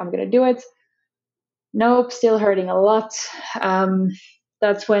that, yeah, I'm gonna do it. Nope, still hurting a lot. um,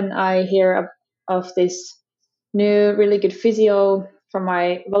 that's when I hear of this new really good physio from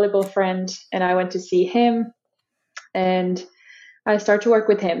my volleyball friend, and I went to see him. And I start to work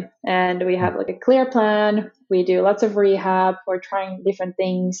with him, and we have like a clear plan. We do lots of rehab. We're trying different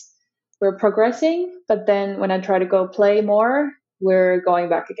things. We're progressing, but then when I try to go play more, we're going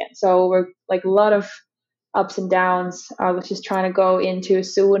back again. So we're like a lot of ups and downs. I was just trying to go in too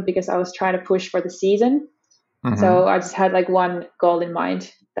soon because I was trying to push for the season. Mm-hmm. So I just had like one goal in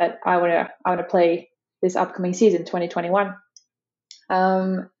mind, that I wanna play this upcoming season, 2021.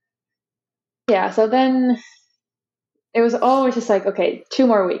 Um, yeah. So then it was always just like, okay, 2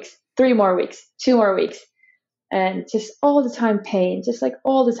 more weeks, 3 more weeks, 2 more weeks, and just all the time pain, just like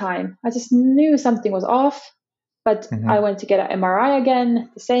all the time. I just knew something was off, but I Mm-hmm. went to get an MRI again,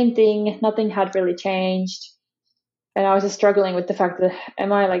 the same thing, nothing had really changed. And I was just struggling with the fact that,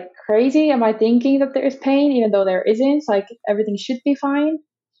 am I like crazy? Am I thinking that there is pain even though there isn't? Like everything should be fine.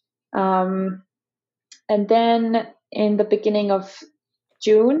 Um, and then in the beginning of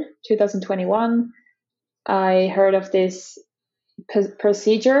June 2021, I heard of this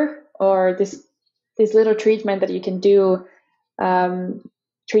procedure, or this little treatment that you can do, um,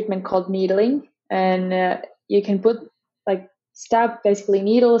 treatment called needling. And you can put like stab basically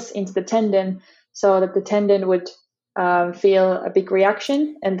needles into the tendon so that the tendon would feel a big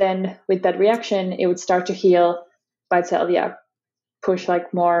reaction, and then with that reaction it would start to heal by itself. Yeah, push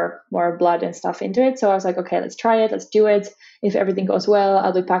like more blood and stuff into it. So I was like, okay, let's try it, let's do it. If everything goes well,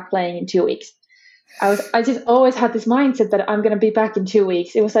 I'll be back playing in 2 weeks. I just always had this mindset that I'm gonna be back in 2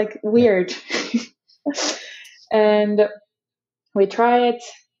 weeks. It was like Yeah. weird. And we try it.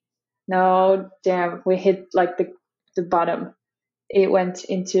 No, damn, we hit like the bottom. It went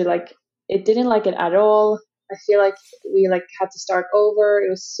into like, it didn't like it at all. I feel like we like had to start over. It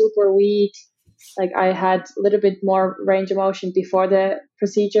was super weak. Like I had a little bit more range of motion before the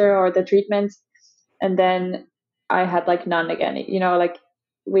procedure or the treatment, and then I had like none again. Like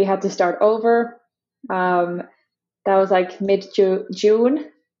we had to start over. Um, that was like mid June.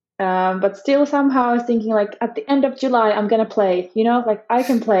 But still, somehow, I was thinking like at the end of July, I'm gonna play. Like I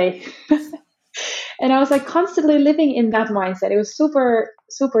can play. And I was like constantly living in that mindset. It was super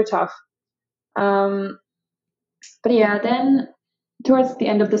super tough. Um, but yeah, then towards the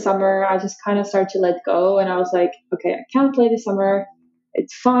end of the summer, I just kind of started to let go, and I was like, okay, I can't play this summer.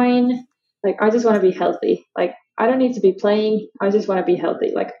 It's fine. Like, I just want to be healthy. Like, I don't need to be playing. I just want to be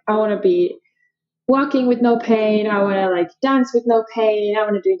healthy. Like, I want to be walking with no pain. I want to like dance with no pain. I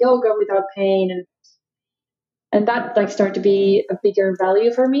want to do yoga without pain, and that like started to be a bigger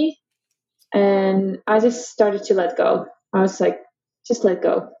value for me. And I just started to let go. I was like, just let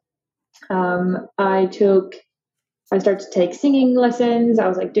go. I started to take singing lessons. I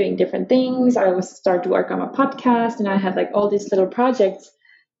was like doing different things. I was started to work on my podcast, and I had like all these little projects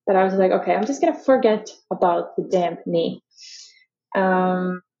that I was like, okay, I'm just gonna forget about the damn knee.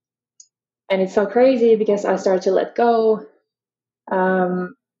 Um, and it's so crazy because I started to let go.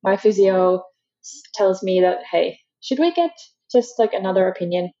 My physio tells me that, hey, should we get just like another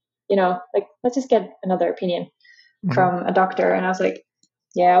opinion? Like let's just get another opinion from a doctor. And I was like,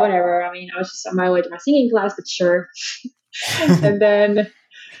 yeah, whatever. I mean, I was just on my way to my singing class, but sure. and then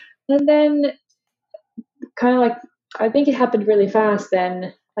and then kind of like, I think it happened really fast.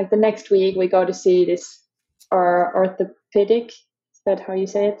 Then like the next week we go to see this orthopedic, is that how you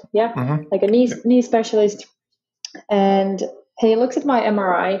say it? Yeah. Like a knee specialist. And he looks at my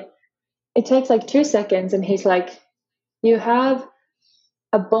MRI. It takes like 2 seconds, and he's like, you have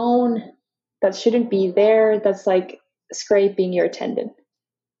a bone that shouldn't be there that's like scraping your tendon.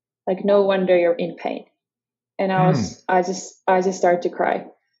 Like, no wonder you're in pain. And I just started to cry.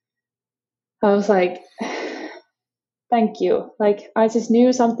 I was like, thank you. Like, I just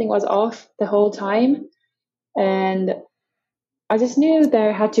knew something was off the whole time, and I just knew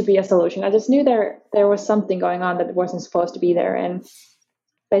there had to be a solution. I just knew there was something going on that wasn't supposed to be there. And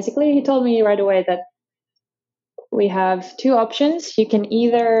basically he told me right away that we have two options. We can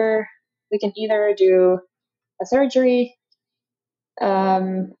either do a surgery.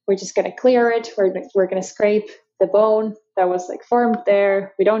 We're just gonna clear it. We're gonna scrape the bone that was like formed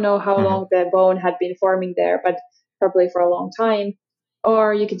there. We don't know how long the bone had been forming there, but probably for a long time.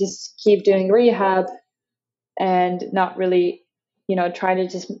 Or you could just keep doing rehab and not really, try to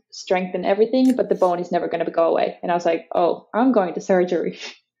just strengthen everything, but the bone is never going to go away. And I was like, oh, I'm going to surgery.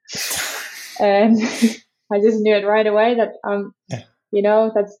 And I just knew it right away that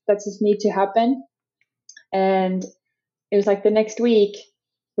that's just need to happen. And it was like the next week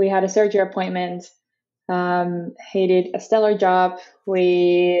we had a surgery appointment. He did a stellar job.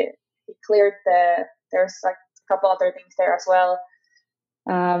 We cleared there's like a couple other things there as well.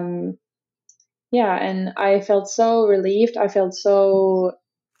 Yeah, and I felt so relieved. I felt so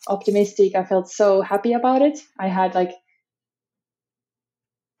optimistic. I felt so happy about it. I had like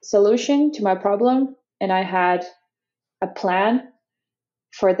solution to my problem, and I had a plan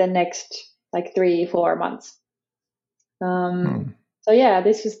for the next like 3-4 months. So yeah,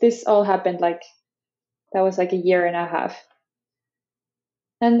 this all happened like, that was like a year and a half.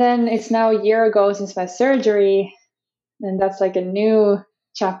 And then it's now a year ago since my surgery, and that's like a new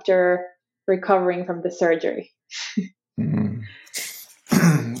chapter, recovering from the surgery.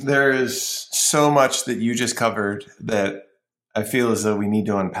 There is so much that you just covered that I feel as though we need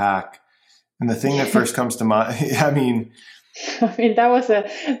to unpack. And the thing that first comes to mind, I mean, that was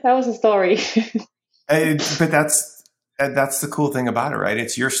a story. But that's the cool thing about it, right?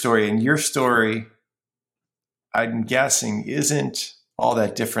 It's your story, and your story, I'm guessing, isn't all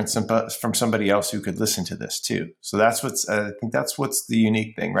that different from somebody else who could listen to this too. So I think that's what's the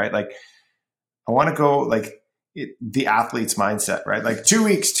unique thing, right? Like, I want to go like the athlete's mindset, right? Like 2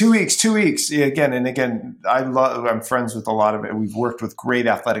 weeks. Again and again, I'm friends with a lot of it. We've worked with great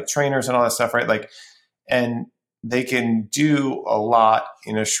athletic trainers and all that stuff, right? Like, and they can do a lot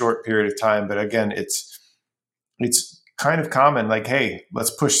in a short period of time. But again, it's kind of common. Like, hey, let's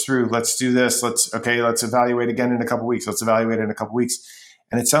push through. Let's do this. Let's evaluate again in a couple of weeks. Let's evaluate in a couple of weeks.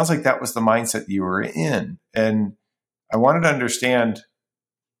 And it sounds like that was the mindset you were in. And I wanted to understand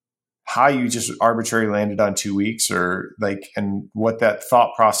how you just arbitrarily landed on 2 weeks, or like, and what that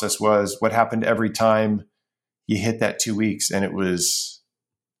thought process was, what happened every time you hit that 2 weeks and it was,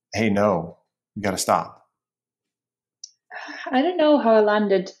 hey, no, we got to stop. I don't know how I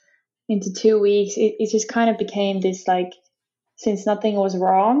landed into 2 weeks. It just kind of became this like, since nothing was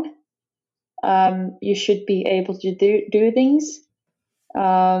wrong, you should be able to do things.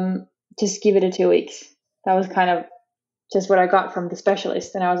 Just give it a 2 weeks. That was kind of just what I got from the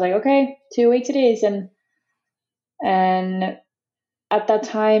specialist, and I was like, okay, 2 weeks it is. And at that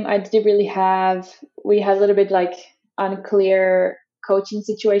time, we had a little bit like unclear coaching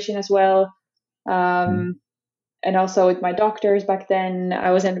situation as well. And also with my doctors back then,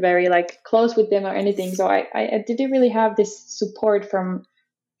 I wasn't very like close with them or anything. So I didn't really have this support from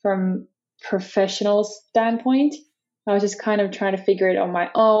professional standpoint. I was just kind of trying to figure it on my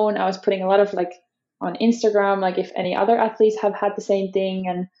own. I was putting a lot of like on Instagram, like if any other athletes have had the same thing,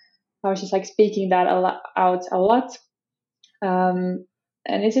 and I was just like speaking that out a lot. And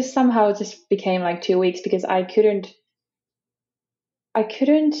it just somehow just became like 2 weeks because I couldn't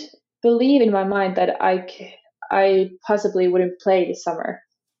believe in my mind that I possibly wouldn't play this summer.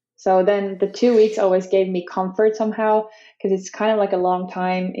 So then the 2 weeks always gave me comfort somehow because it's kind of like a long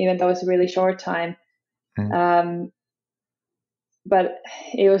time, even though it's a really short time. Mm-hmm. But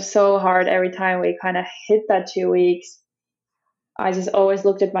it was so hard every time we kind of hit that 2 weeks. I just always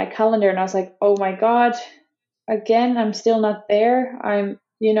looked at my calendar and I was like, oh my God, again, I'm still not there. I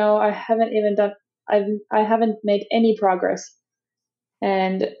haven't even done, I haven't made any progress.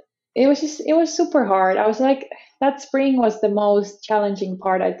 And it was super hard. I was like, that spring was the most challenging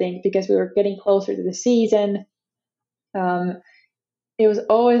part, I think, because we were getting closer to the season. It was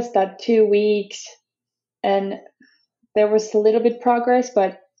always that 2 weeks, and there was a little bit progress,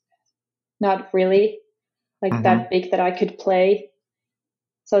 but not really like Mm-hmm. that big that I could play.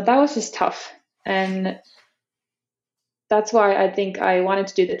 So that was just tough. And that's why I think I wanted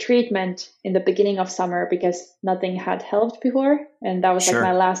to do the treatment in the beginning of summer because nothing had helped before. And that was like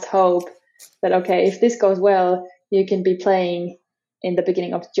my Sure. last hope that, okay, if this goes well, you can be playing in the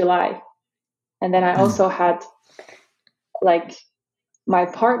beginning of July. And then I also had like my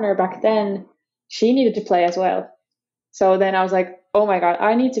partner back then, she needed to play as well. So then I was like, oh my God,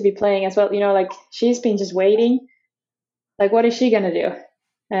 I need to be playing as well. Like she's been just waiting. Like, what is she going to do?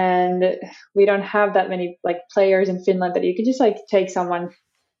 And we don't have that many like players in Finland that you could just like take someone,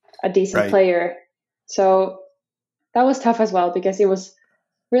 a decent Right. player. So that was tough as well because it was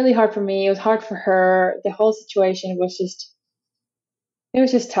really hard for me. It was hard for her. The whole situation was it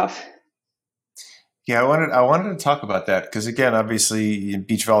was just tough. Yeah, I wanted to talk about that because again, obviously in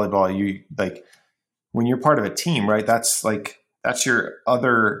beach volleyball, you like when you're part of a team, right? That's your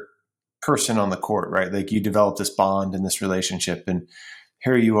other person on the court, right? Like you develop this bond and this relationship, and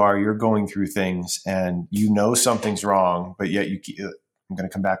here you are, you're going through things, and you know something's wrong, but yet you keep, I'm going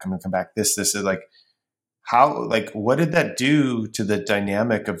to come back. I'm going to come back. This is like how like what did that do to the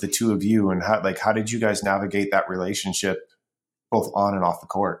dynamic of the two of you, and how did you guys navigate that relationship both on and off the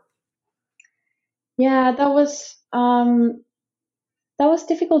court? Yeah, that was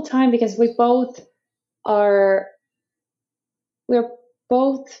difficult time because are we're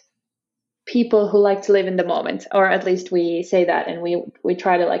both people who like to live in the moment, or at least we say that, and we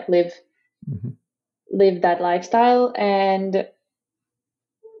try to like Mm-hmm. live that lifestyle. And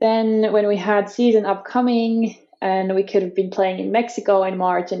then when we had season upcoming and we could have been playing in Mexico in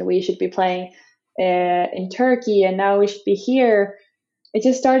March and we should be playing in Turkey and now we should be here, it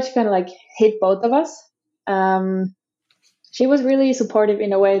just started to kind of like hit both of us. Um, she was really supportive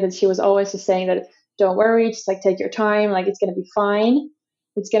in a way that she was always just saying that don't worry, just like take your time, like it's going to be fine.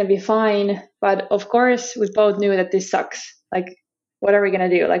 It's going to be fine. But of course, we both knew that this sucks. Like, what are we going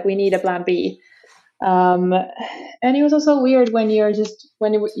to do? Like, we need a plan B. And it was also weird when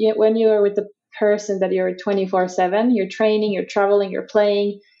when you're with the person that you're 24/7, you're training, you're traveling, you're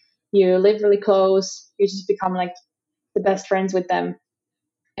playing, you live really close, you just become like the best friends with them.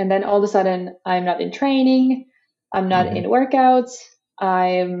 And then all of a sudden, I'm not in training, I'm not Mm-hmm. in workouts,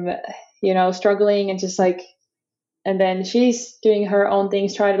 I'm struggling and just like, and then she's doing her own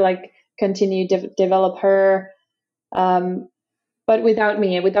things, try to like continue develop her, um, but without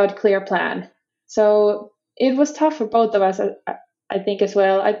me, without clear plan. So it was tough for both of us, I think as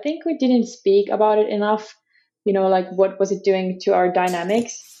well. I think we didn't speak about it enough. Like what was it doing to our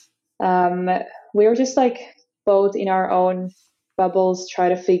dynamics? Um, we were just like both in our own bubbles, try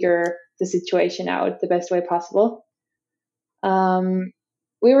to figure the situation out the best way possible. Um,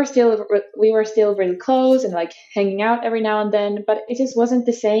 we were still really close and like hanging out every now and then, but it just wasn't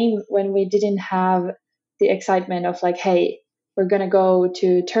the same when we didn't have the excitement of like, hey, we're gonna go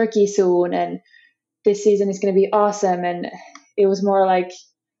to Turkey soon and this season is gonna be awesome. And it was more like,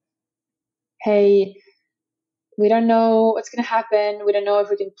 hey, we don't know what's gonna happen. We don't know if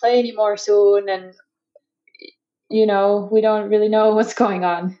we can play anymore soon, and we don't really know what's going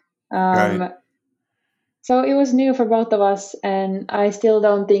on. Right. So it was new for both of us, and I still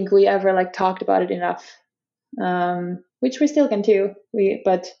don't think we ever like talked about it enough. Which we still can too.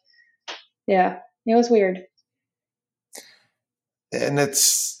 But yeah, it was weird. And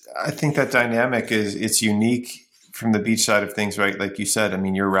I think that dynamic it's unique from the beach side of things, right? Like you said, I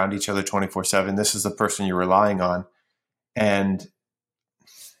mean, you're around each other 24/7. This is the person you're relying on. And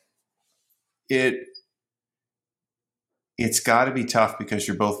it, it's got to be tough because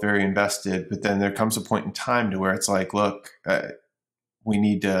you're both very invested, but then there comes a point in time to where it's like, look, we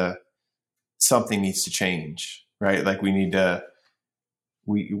need to, something needs to change. right? Like we need to,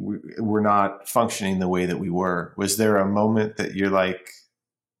 we're not functioning the way that we were. Was there a moment that you're like,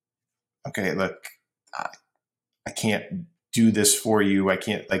 okay, look, I can't do this for you. I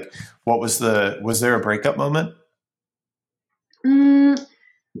can't, like, was there a breakup moment? Mm,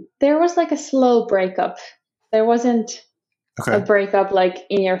 there was like a slow breakup. There wasn't a Okay. breakup like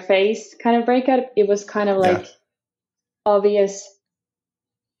in your face kind of breakup. It was kind of Yeah. like obvious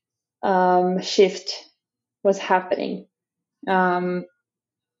shift was happening. And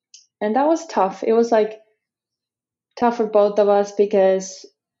that was tough. It was like tough for both of us because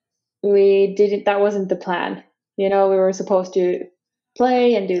that wasn't the plan. We were supposed to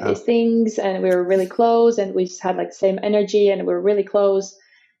play and do Yeah. these things, and we were really close, and we just had like the same energy, and we were really close.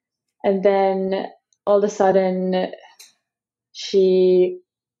 And then all of a sudden, she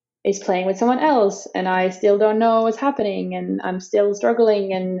is playing with someone else, and I still don't know what's happening, and I'm still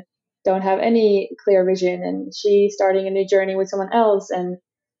struggling and don't have any clear vision, and she's starting a new journey with someone else, and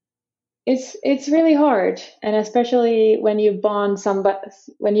it's really hard, and especially when you bond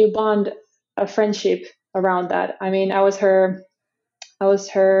a friendship around that. I mean, I was her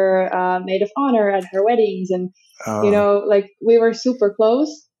maid of honor at her weddings, and Oh, like we were super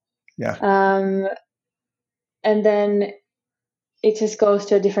close. yeah. Um, and then it just goes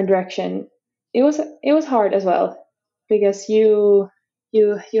to a different direction. It was hard as well because you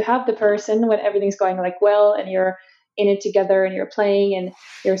have the person when everything's going like well, and you're in it together, and you're playing, and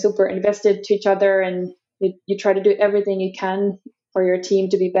you're super invested to each other, and you try to do everything you can for your team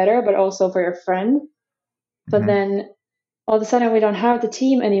to be better, but also for your friend. But Hmm. then all of a sudden we don't have the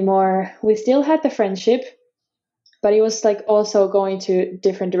team anymore. We still had the friendship, but it was like also going to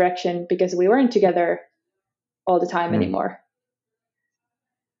different direction because we weren't together all the time Mm. anymore.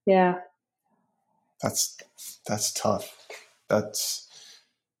 Yeah. That's that's tough. That's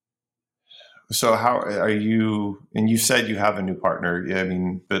so. How are you? And you said you have a new partner. Yeah, I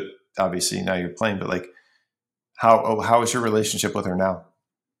mean, but obviously now you're playing. But like, how is your relationship with her now?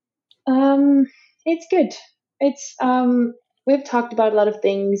 Um, it's good. It's we've talked about a lot of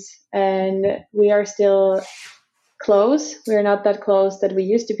things, and we are still close. We're not that close that we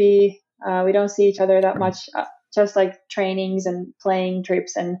used to be. We don't see each other that much, just like trainings and playing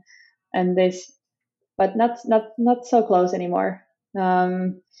trips and this, but not so close anymore.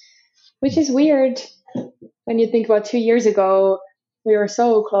 Which is weird when you think about 2 years ago, we were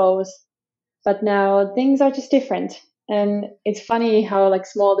so close, but now things are just different. And it's funny how like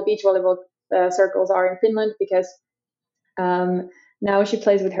small the beach volleyball circles are in Finland because um, now she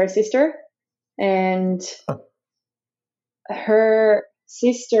plays with her sister, and Oh, her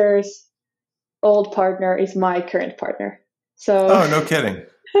sister's old partner is my current partner. So oh, no kidding.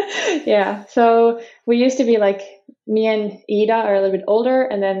 yeah, so we used to be like, me and Ida are a little bit older,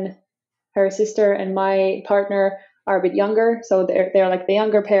 and then her sister and my partner are a bit younger. So they're like the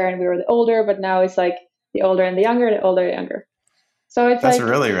younger pair, and we were the older. But now it's like the older and the younger, the older and younger. So it's That's like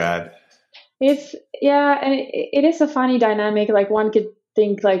really rad. it's yeah, and it is a funny dynamic. Like one could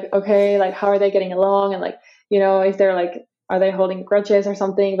think like, okay, like how are they getting along, and like if they're like, are they holding grudges or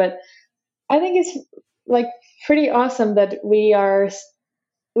something? But I think it's like pretty awesome that we are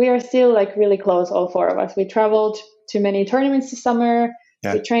still like really close, all four of us. We traveled to many tournaments this summer. We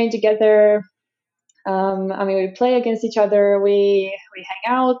Yeah, trained together. I mean, we play against each other. We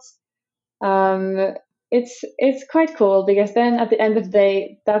hang out. It's quite cool because then at the end of the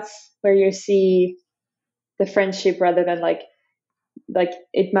day, that's where you see the friendship rather than like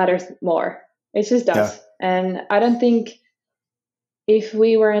it matters more. It just yeah, does. And I don't think if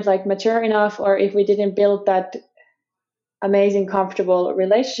we weren't like mature enough, or if we didn't build that amazing, comfortable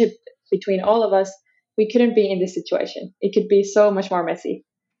relationship between all of us, we couldn't be in this situation. It could be so much more messy.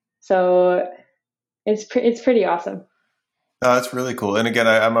 So it's pretty awesome. no, that's really cool. And again,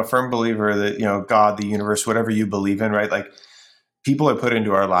 I'm a firm believer that God, the universe, whatever you believe in, right? Like people are put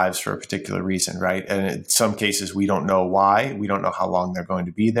into our lives for a particular reason, right? And in some cases, we don't know why. We don't know how long they're going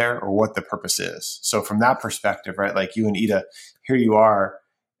to be there or what the purpose is. So from that perspective, right? Like you and Ida, here you are,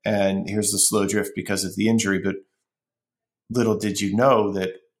 and here's the slow drift because of the injury, but little did you know that,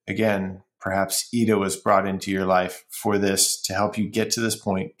 again, perhaps Ida was brought into your life for this to help you get to this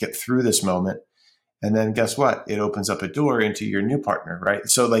point, get through this moment. And then guess what? It opens up a door into your new partner, right?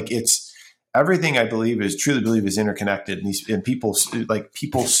 So like it's everything I believe is truly believe is interconnected, and people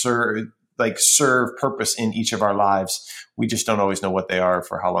serve purpose in each of our lives. We just don't always know what they are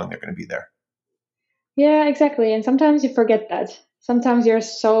for how long they're going to be there. Yeah, exactly. And sometimes you forget that. Sometimes you're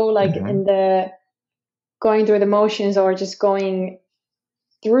so like Mm-hmm. in the going through the motions, or just going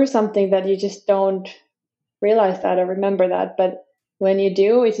through something, that you just don't realize that or remember that. But when you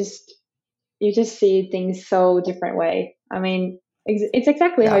do, you just see things so different way. I mean, it's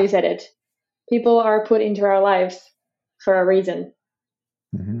exactly how Yeah. you said it. People are put into our lives for a reason.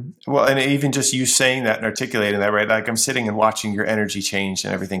 Well, and even just you saying that and articulating that, right? Like I'm sitting and watching your energy change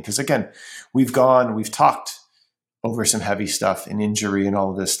and everything. Because again, we've talked over some heavy stuff and injury and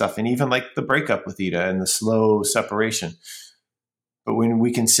all of this stuff, and even like the breakup with Ida and the slow separation. But when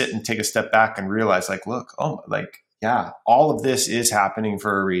we can sit and take a step back and realize, like, look, oh, like, yeah, all of this is happening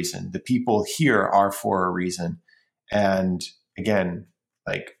for a reason. The people here are for a reason. And again,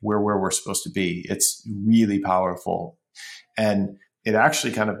 like we're where we're supposed to be. It's really powerful. And it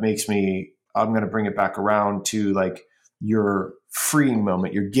actually kind of makes me, I'm going to bring it back around to like your freeing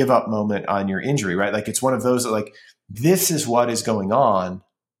moment, your give up moment on your injury, right? Like it's one of those that like, this is what is going on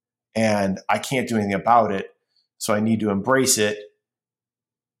and I can't do anything about it. So I need to embrace it.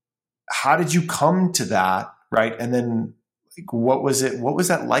 How did you come to that? Right. And then like, what was it? What was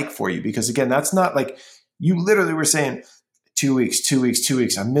that like for you? Because again, that's not like you literally were saying 2 weeks, 2 weeks, 2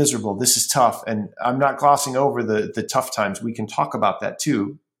 weeks. I'm miserable. This is tough. And I'm not glossing over the tough times. We can talk about that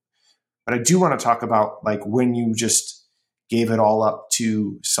too. But I do want to talk about like when you just gave it all up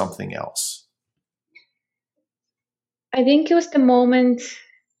to something else. I think it was the moment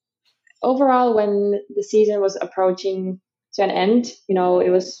overall when the season was approaching to an end. You know, it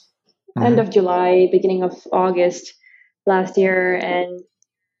was end of July, beginning of August last year, and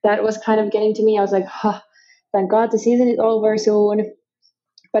that was kind of getting to me. I was like, huh, thank God the season is over soon.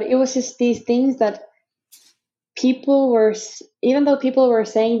 But it was just these things that people were, even though people were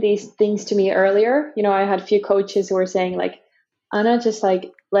saying these things to me earlier, you know, I had a few coaches who were saying like, Anna, just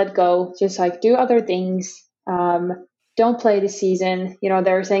like let go, just like do other things. Don't play this season. You know,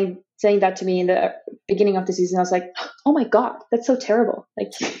 they were saying that to me in the beginning of the season. I was like, oh my God, that's so terrible.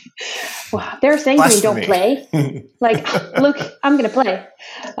 Like, wow, they're saying to me, don't play. Like, look, I'm going to play.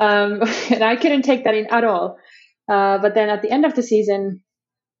 And I couldn't take that in at all. But then at the end of the season,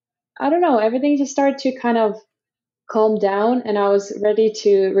 I don't know, everything just started to kind of calm down and I was ready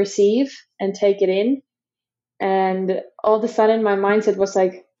to receive and take it in. And all of a sudden, my mindset was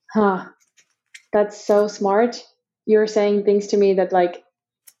like, huh, that's so smart. You're saying things to me that, like,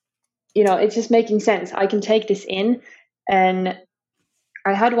 you know, it's just making sense. I can take this in. And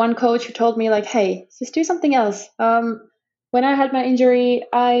I had one coach who told me, like, hey, just do something else. When I had my injury,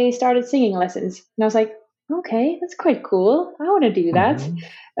 I started singing lessons. And I was like, okay, that's quite cool. I want to do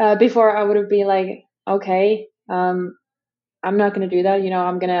that. Before I would have been like, okay, I'm not going to do that. You know,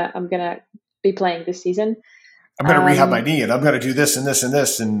 I'm gonna be playing this season. I'm going to rehab my knee and I'm going to do this and this and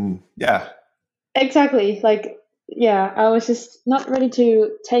this. And yeah. Exactly. Like, yeah, I was just not ready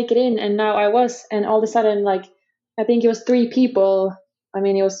to take it in. And now I was. And all of a sudden, like, I think it was three people. I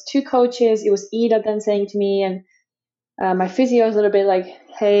mean, it was two coaches. It was Ida then saying to me, and my physio was a little bit like,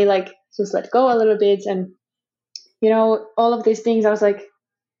 hey, like, just let go a little bit. And, you know, all of these things, I was like,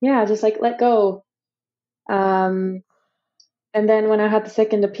 yeah, just like let go. And then when I had the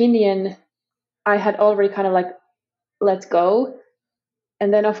second opinion, I had already kind of like let go.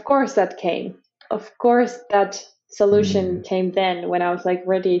 And then, of course, that came. Of course, that solution came then when I was like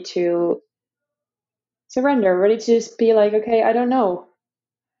ready to surrender, ready to just be like, okay, I don't know.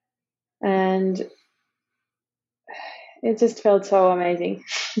 And it just felt so amazing.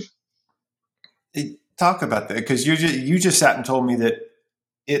 Talk about that because you just sat and told me that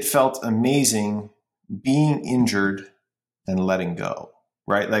it felt amazing being injured and letting go,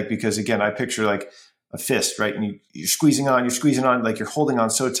 right? Like because again, I picture like a fist, right? And you're squeezing on, like you're holding on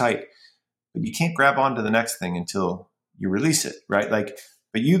so tight, but you can't grab onto the next thing until you release it, right? Like,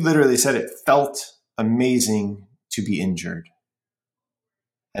 but you literally said it felt amazing to be injured,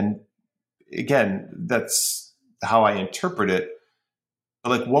 and again, that's how I interpret it.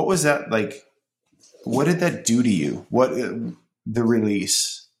 But like, what was that like? What did that do to you? What the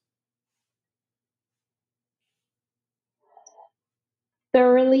release? The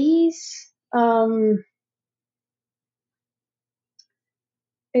release,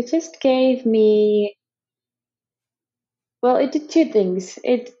 it just gave me, well, it did two things.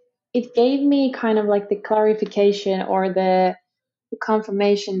 It gave me kind of like the clarification or the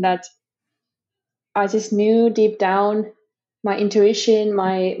confirmation that I just knew deep down, my intuition,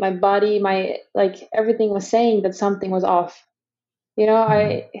 my body, my like everything was saying that something was off. You know,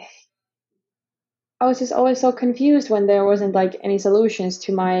 I was just always so confused when there wasn't like any solutions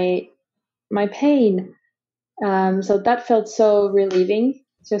to my pain. So that felt so relieving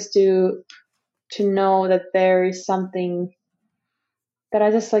just to know that there is something that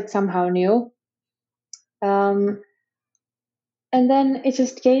I just like somehow knew. Um, and then it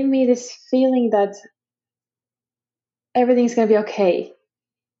just gave me this feeling that everything's gonna be okay.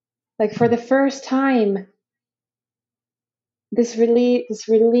 like for the first time, this relief,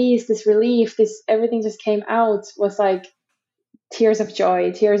 this everything just came out, was like tears of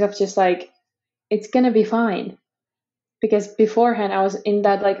joy, tears of just like, it's gonna be fine. Because beforehand I was in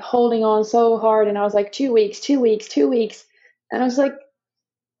that like holding on so hard, and I was like 2 weeks, 2 weeks, 2 weeks, and I was like,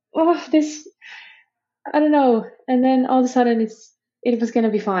 oh, this, I don't know. And then all of a sudden it was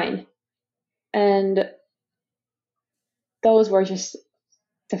gonna be fine, and those were just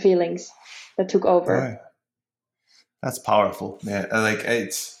the feelings that took over. Right. That's powerful, man. Like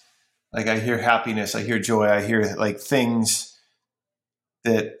it's like I hear happiness, I hear joy, I hear like things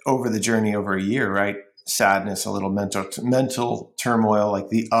that over the journey over a year, right? Sadness, a little mental turmoil, like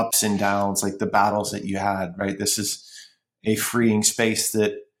the ups and downs, like the battles that you had, right? This is a freeing space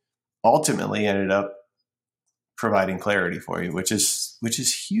that ultimately ended up providing clarity for you, which is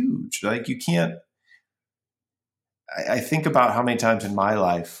huge. Like you can't. I think about how many times in my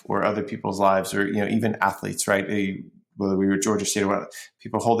life or other people's lives, or even athletes, right? Whether we were Georgia State or what,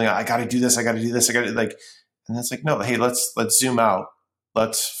 people holding out, I got to do this, I got to do this, I got to like, and that's like, no, hey, let's zoom out.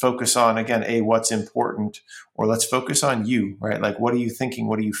 Let's focus on again, what's important, or let's focus on you, right? Like, what are you thinking?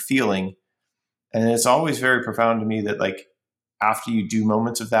 What are you feeling? And it's always very profound to me that like after you do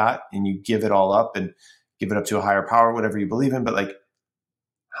moments of that and you give it all up and give it up to a higher power, whatever you believe in, but like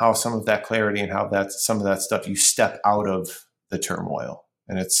how some of that clarity and how that some of that stuff you step out of the turmoil.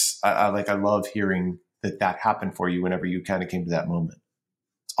 And it's I love hearing that happened for you whenever you kind of came to that moment.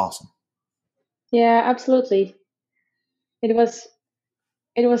 It's awesome. Yeah, absolutely. It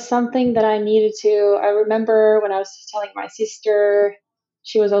was something that I needed to. I remember when I was telling my sister,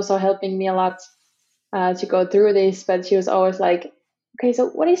 she was also helping me a lot to go through this, but she was always like, "Okay, so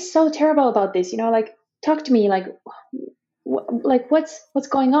what is so terrible about this? Like, talk to me. Like, like what's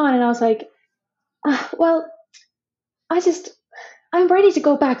going on?" And I was like, "Well, I'm ready to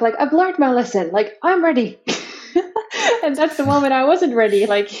go back. Like, I've learned my lesson. Like, I'm ready." And that's the moment I wasn't ready.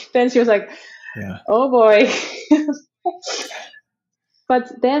 Like, then she was like, Yeah. "Oh boy."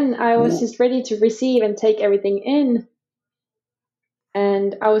 But then I was just ready to receive and take everything in.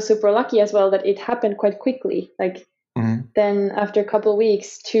 And I was super lucky as well that it happened quite quickly. Like, then after a couple of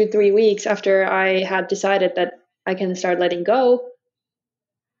weeks, 2-3 weeks after I had decided that I can start letting go,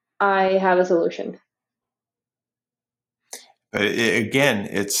 I have a solution. Again,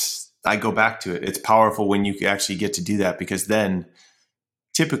 I go back to it. It's powerful when you actually get to do that, because then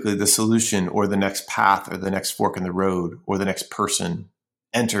typically the solution or the next path or the next fork in the road or the next person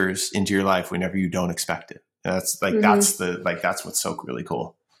enters into your life whenever you don't expect it. And that's like that's what's so really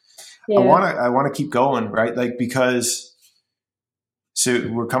cool. Yeah. I want to keep going, right? Like, because so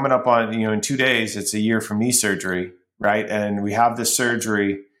we're coming up on, in 2 days, it's a year from knee surgery, right? And we have this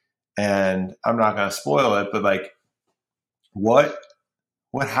surgery, and I'm not going to spoil it, but like what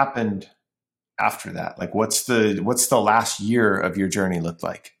happened after that? Like what's the last year of your journey looked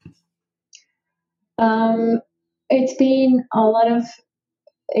like? It's been a lot of,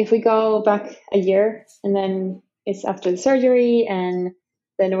 if we go back a year, and then it's after the surgery, and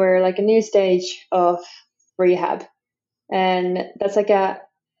then we're like a new stage of rehab. And that's like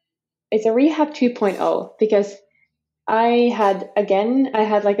it's a rehab 2.0, because I had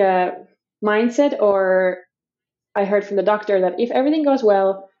like a mindset, or I heard from the doctor that if everything goes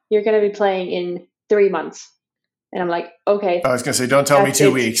well, you're going to be playing in 3 months. And I'm like, okay. I was going to say, don't tell me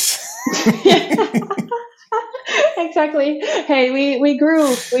 2 weeks. Exactly. Hey, we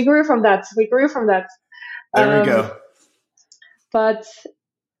grew from that. There we go. But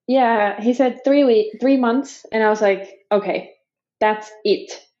yeah, he said 3 months, and I was like, okay, that's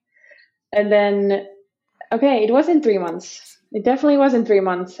it. And then, okay, it wasn't 3 months. It definitely wasn't 3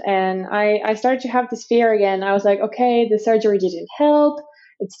 months. And I started to have this fear again. I was like, okay, the surgery didn't help.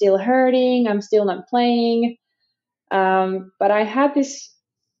 It's still hurting. I'm still not playing. But I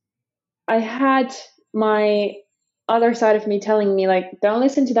had my other side of me telling me, like, don't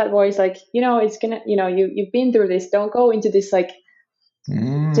listen to that voice. Like, it's gonna, you've been through this. Don't go into this, like,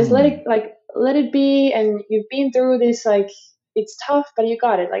 just let it be. And you've been through this, like, it's tough, but you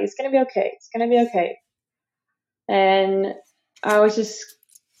got it. Like, it's gonna be okay. It's gonna be okay. And I was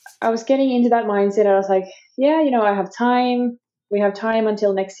getting into that mindset. I was like, yeah, I have time. We have time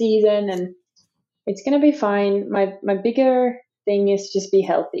until next season, and it's gonna be fine. My bigger thing is just be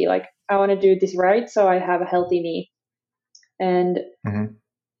healthy. Like, I want to do this right, so I have a healthy knee. And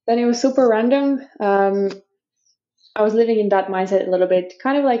then it was super random. I was living in that mindset a little bit,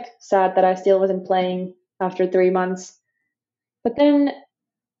 kind of like sad that I still wasn't playing after 3 months. But then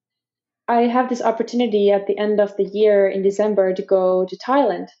I have this opportunity at the end of the year in December to go to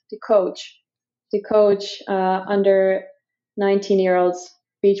Thailand to coach under 19-year-olds.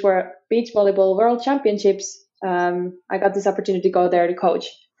 beach volleyball world championships, I got this opportunity to go there to coach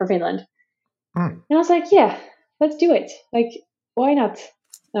for Finland. And I was like, yeah, let's do it. Like, why not?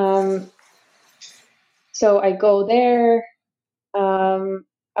 So I go there.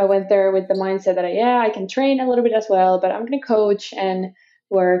 I went there with the mindset that I can train a little bit as well, but I'm going to coach and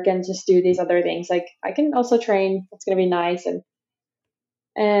work and just do these other things. Like I can also train. It's going to be nice.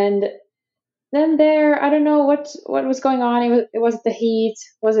 And then there, I don't know what was going on. Was it the heat?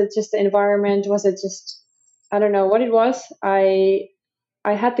 Was it just the environment? Was it just, I don't know what it was. I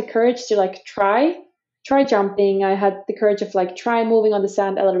had the courage to like try jumping. I had the courage of like try moving on the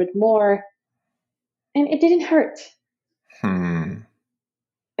sand a little bit more, and it didn't hurt. And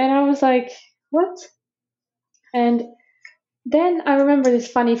I was like, what? And then I remember this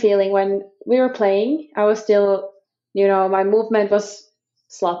funny feeling when we were playing. I was still, my movement was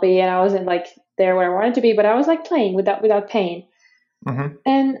sloppy and I wasn't like there where I wanted to be, but I was like playing without pain. Mm-hmm.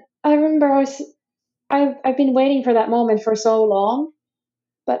 And I remember I've been waiting for that moment for so long,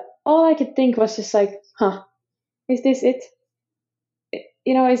 but all I could think was just like, is this it?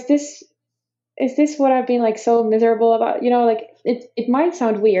 Is this what I've been like so miserable about? Like it might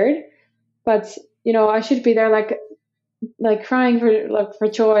sound weird, but I should be there like crying for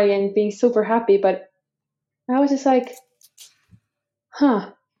joy and being super happy, but I was just like,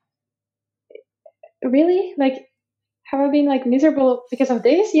 really? Like, have I been like miserable because of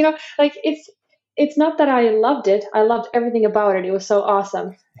this? Like it's not that I loved it. I loved everything about it. It was so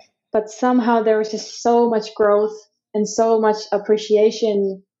awesome. But somehow there was just so much growth and so much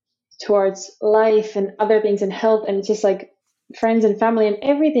appreciation towards life and other things and health and just like friends and family and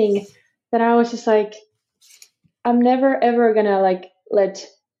everything that I was just like, I'm never ever gonna like let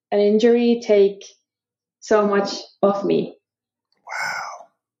an injury take so much of me. Wow.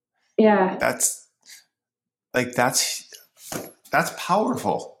 Yeah. That's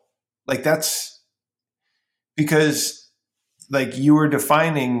powerful. Like that's because like you were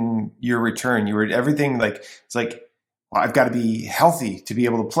defining your return. You were everything like it's like, well, I've got to be healthy to be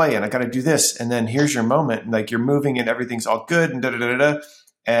able to play and I got to do this. And then here's your moment and like you're moving and everything's all good and da da da da.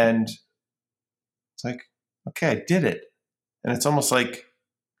 And it's like, okay, I did it. And it's almost like,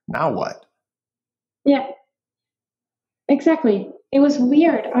 now what? Yeah. Exactly. It was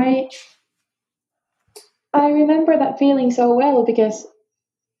weird. I remember that feeling so well because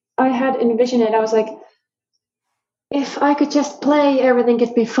I had envisioned it. I was like, if I could just play, everything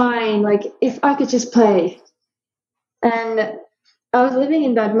could be fine. Like, if I could just play. And I was living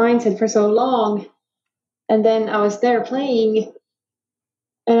in that mindset for so long. And then I was there playing.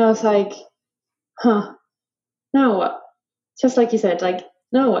 And I was like, now what? Just like you said, like,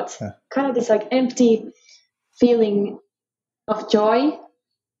 now what? Yeah. Kind of this like empty feeling of joy,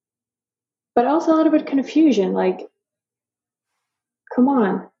 but also a little bit confusion. Like, come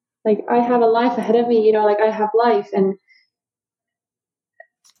on. Like, I have a life ahead of me, like I have life. And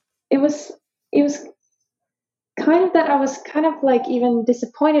it was kind of that I was kind of like even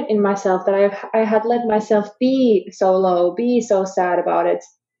disappointed in myself that I had let myself be so low, be so sad about it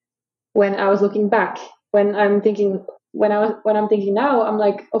when I was looking back. When I'm thinking now, I'm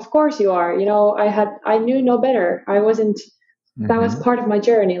like, of course you are. I knew no better. I wasn't. That was part of my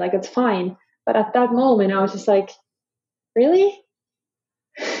journey. Like it's fine. But at that moment, I was just like, really?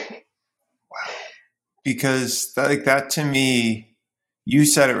 Wow. Because that to me, you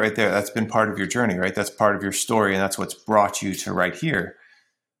said it right there. That's been part of your journey, right? That's part of your story, and that's what's brought you to right here.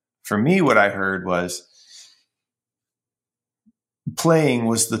 For me, what I heard was playing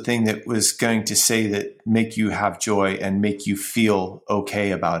was the thing that was going to say that make you have joy and make you feel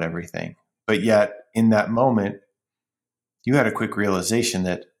okay about everything. But yet, in that moment, you had a quick realization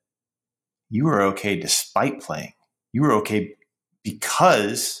that you were okay despite playing. You were okay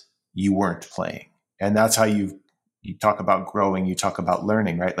because you weren't playing. And that's how you talk about growing, you talk about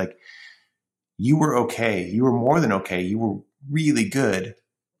learning, right? Like you were okay. You were more than okay. You were really good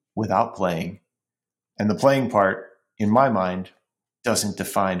without playing. And the playing part, in my mind, doesn't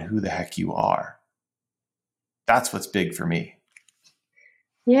define who the heck you are. That's what's big for me.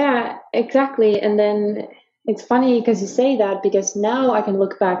 Yeah, exactly. And then it's funny because you say that because now I can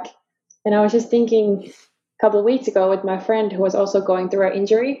look back and I was just thinking a couple of weeks ago with my friend who was also going through an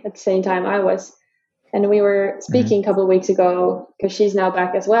injury at the same time I was. And we were speaking a couple of weeks ago because she's now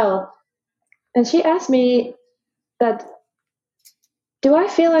back as well. And she asked me that, do I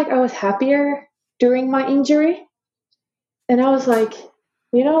feel like I was happier during my injury? And I was like,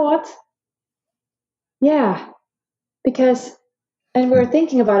 you know what? Yeah, because, and we were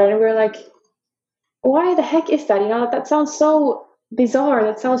thinking about it and we were like, why the heck is that? That sounds so bizarre.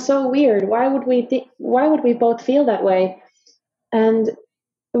 That sounds so weird. Why would we both feel that way? And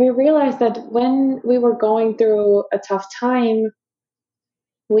we realized that when we were going through a tough time,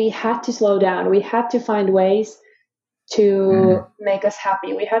 we had to slow down. We had to find ways to make us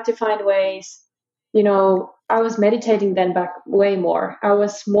happy. We had to find ways, I was meditating then back way more. I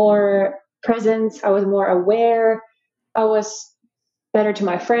was more present. I was more aware. I was better to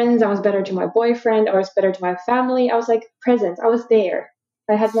my friends. I was better to my boyfriend. I was better to my family. I was like present. I was there.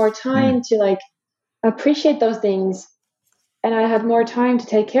 I had more time to like appreciate those things, and I had more time to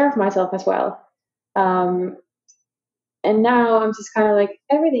take care of myself as well. Um, and now I'm just kind of like,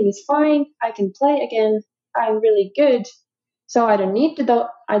 everything is fine. I can play again. I'm really good. So I don't need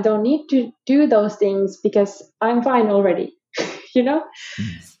to do those things because I'm fine already, you know?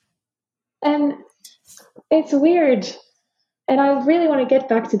 And it's weird. And I really want to get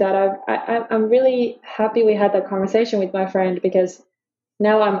back to that. I'm really happy we had that conversation with my friend because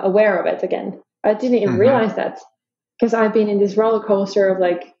now I'm aware of it again. I didn't even realize that because I've been in this roller coaster of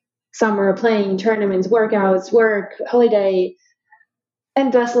like summer playing tournaments, workouts, work, holiday,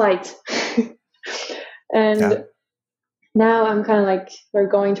 endless light. And now I'm kind of like, we're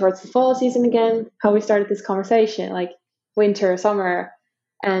going towards the fall season again, how we started this conversation, like winter, summer.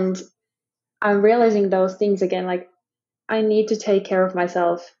 And I'm realizing those things again, like I need to take care of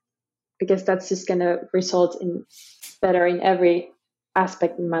myself because that's just going to result in better in every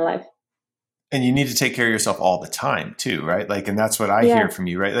aspect in my life. And you need to take care of yourself all the time too, right? Like, and that's what I hear Yeah. from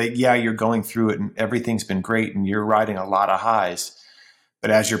you, right? Like, yeah, you're going through it and everything's been great and you're riding a lot of highs.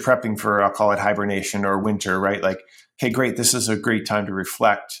 But as you're prepping for, I'll call it hibernation or winter, right? Like, okay, great. This is a great time to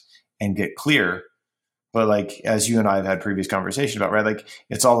reflect and get clear. But like, as you and I have had previous conversations about, right? Like,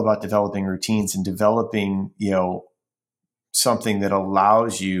 it's all about developing routines and developing, something that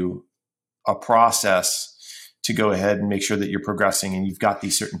allows you a process to go ahead and make sure that you're progressing and you've got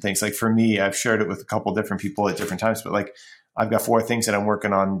these certain things. Like for me, I've shared it with a couple different people at different times, but like I've got 4 things that I'm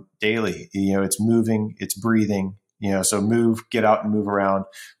working on daily. It's moving, it's breathing, so move, get out and move around,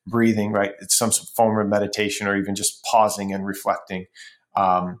 breathing, right? It's some form of meditation or even just pausing and reflecting.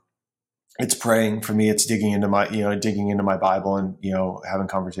 It's praying for me. It's digging into my Bible and, having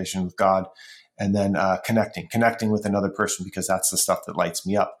conversation with God, and then connecting with another person, because that's the stuff that lights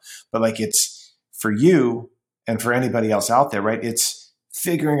me up. But like, it's for you and for anybody else out there, right? It's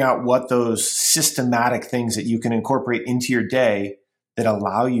figuring out what those systematic things that you can incorporate into your day that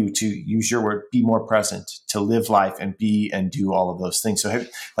allow you to, use your word, be more present, to live life and be and do all of those things. So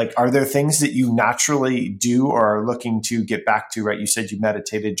are there things that you naturally do or are looking to get back to, right? You said you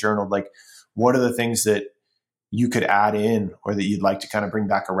meditated, journaled, like what are the things that you could add in or that you'd like to kind of bring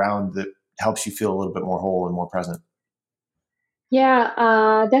back around that helps you feel a little bit more whole and more present?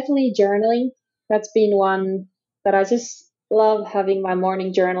 Yeah, definitely journaling. That's been one that I just love having my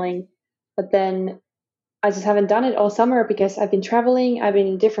morning journaling. But then I just haven't done it all summer because I've been traveling, I've been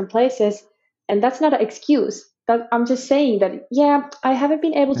in different places, and that's not an excuse. That I'm just saying that, yeah, I haven't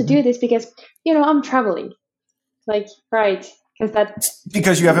been able to do this because, I'm traveling. Like, right, because that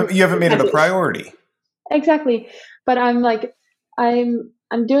Because you haven't made it a priority. exactly. But I'm like,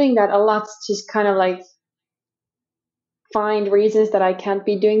 I'm doing that a lot, just kind of like find reasons that I can't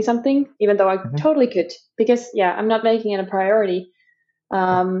be doing something, even though I totally could, because yeah, I'm not making it a priority.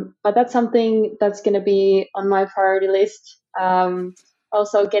 But that's something that's going to be on my priority list.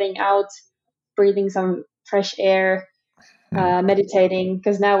 Also, getting out, breathing some fresh air, meditating,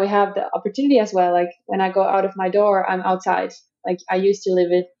 because now we have the opportunity as well. Like when I go out of my door, I'm outside. Like I used to live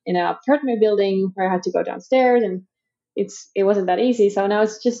in an apartment building where I had to go downstairs, and it wasn't that easy. So now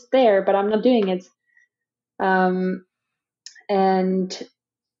it's just there, but I'm not doing it. And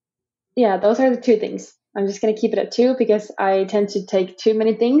yeah, those are the 2 things. I'm just going to keep it at 2 because I tend to take too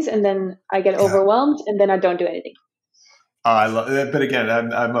many things and then I get overwhelmed and then I don't do anything. I love it. But again,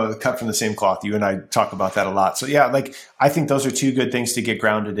 I'm a cut from the same cloth. You and I talk about that a lot. So yeah, like I think those are 2 good things to get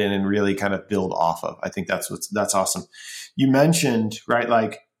grounded in and really kind of build off of. I think that's awesome. You mentioned, right,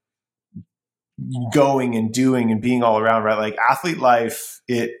 like going and doing and being all around, right? Like athlete life,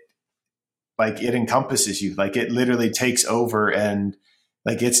 it encompasses you. Like it literally takes over, and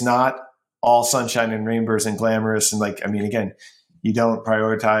like it's not all sunshine and rainbows and glamorous. And like, I mean, again, you don't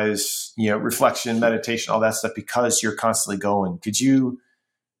prioritize, reflection, meditation, all that stuff because you're constantly going. Could you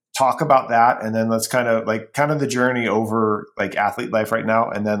talk about that? And then let's kind of the journey over like athlete life right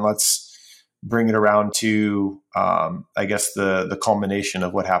now. And then let's bring it around to, I guess the culmination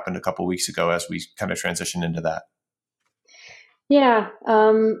of what happened a couple of weeks ago as we kind of transition into that. Yeah.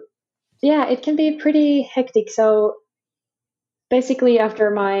 Yeah, it can be pretty hectic. So basically after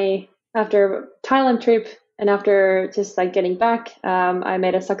Thailand trip and after just like getting back, I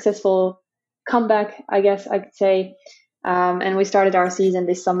made a successful comeback, I guess I could say. And we started our season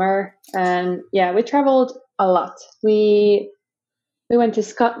this summer. And yeah, we traveled a lot. We went to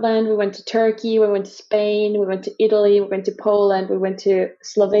Scotland, we went to Turkey, we went to Spain, we went to Italy, we went to Poland, we went to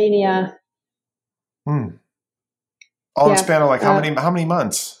Slovenia. All in a Yeah, span of like how many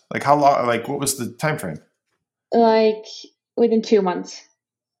months? Like how long? Like what was the time frame? like within 2 months.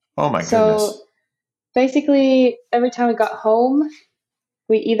 Oh my So goodness! basically, every time we got home,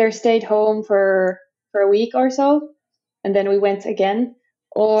 we either stayed home for a week or so, and then we went again,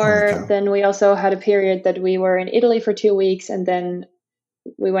 Holy or cow! then we also had a period that we were in Italy for 2 weeks, and then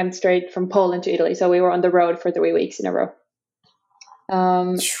we went straight from Poland to Italy. So we were on the road for 3 weeks in a row.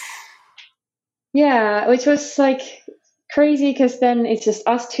 Yeah, which was like crazy because then it's just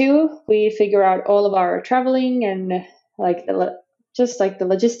us two. We figure out all of our traveling and like just like the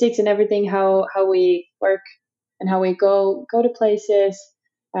logistics and everything, how we work and how we go to places.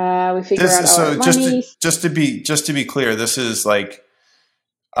 We figure out This our so just to money. just to be clear, this is like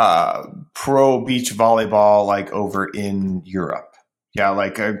pro beach volleyball like over in Europe. Yeah,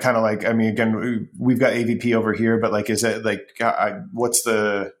 like kind of like I mean, again, we've got AVP over here, but like, is it like what's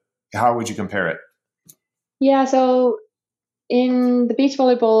the how would you compare it? Yeah, so in the beach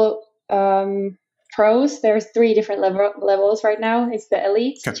volleyball pros, there's three different levels right now. It's the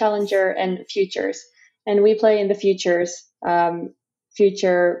elite, Okay. challenger, and futures. And we play in the futures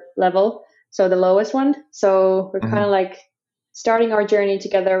future level, so the lowest one. So we're kind of Mm-hmm. like starting our journey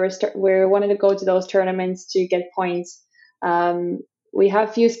together. We're wanting to go to those tournaments to get points. We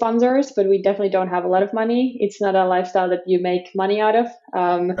have few sponsors, but we definitely don't have a lot of money. It's not a lifestyle that you make money out of.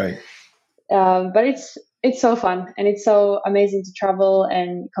 Right. But it's so fun and it's so amazing to travel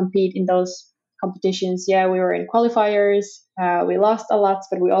and compete in those competitions. Yeah, we were in qualifiers. We lost a lot,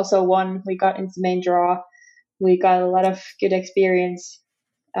 but we also won. We got into main draw. We got a lot of good experience.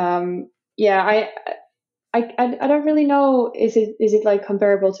 Yeah, I don't really know. Is it like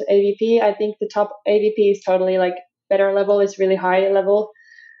comparable to AVP? I think the top AVP is totally like better level. It's really high level.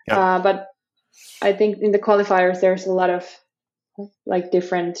 Yep. But I think in the qualifiers there's a lot of like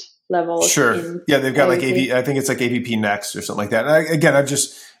different levels Sure. in Yeah, they've got like AVP. AV. I think it's like AVP next or something like that. And again,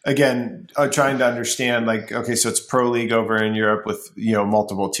 I'm trying to understand. Like, okay, so it's pro league over in Europe with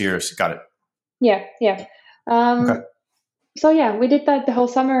multiple tiers. Got it. Yeah, yeah. Okay. So yeah, we did that the whole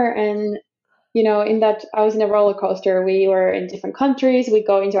summer, and in that I was in a roller coaster. We were in different countries. We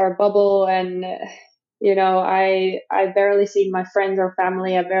go into our bubble, and I barely see my friends or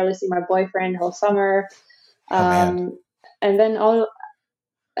family. I barely see my boyfriend whole summer. Oh man. Um, and then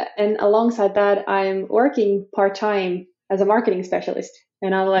alongside that, I'm working part time as a marketing specialist,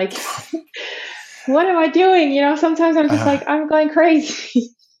 and I'm like, what am I doing? Sometimes I'm just like, I'm going crazy.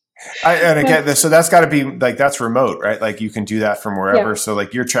 And But again, so that's got to be like that's remote, right? Like you can do that from yeah, wherever. So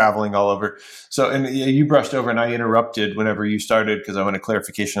like you're traveling all over. So and you brushed over, and I interrupted whenever you started because I want a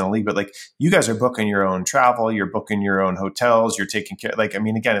clarification on the league. But like you guys are booking your own travel, you're booking your own hotels, you're taking care. Like I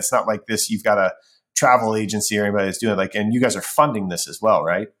mean, again, it's not like this. You've got a travel agency or anybody that's doing it. Like, and you guys are funding this as well,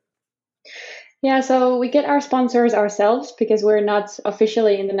 right? yeah. So we get our sponsors ourselves because we're not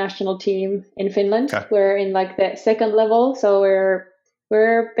officially in the national team in Finland. Okay. We're in like the second level, so we're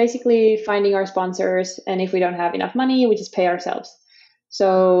basically finding our sponsors, and if we don't have enough money, we just pay ourselves.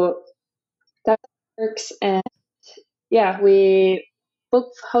 So that works, and yeah, we book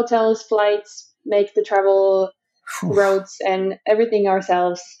hotels, flights, make the travel Whew. roads and everything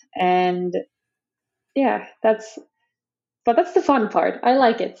ourselves. And yeah, that's the fun part. I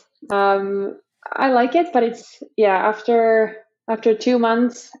like it. I like it, but it's yeah, after 2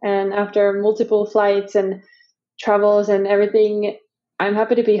 months and after multiple flights and travels and everything, I'm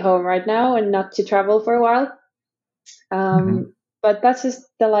happy to be home right now and not to travel for a while. Mm-hmm. But that's just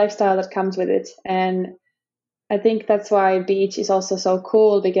the lifestyle that comes with it. And I think that's why beach is also so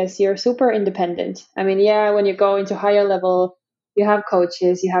cool because you're super independent. I mean, yeah, when you go into higher level, you have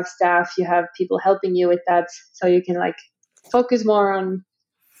coaches, you have staff, you have people helping you with that. So you can like focus more on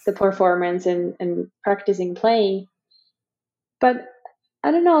the performance and practicing playing. But I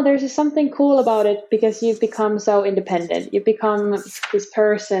don't know, there's just something cool about it because you become so independent. You become this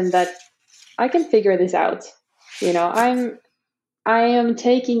person that I can figure this out. I am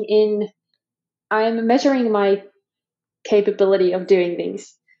taking in, I'm measuring my capability of doing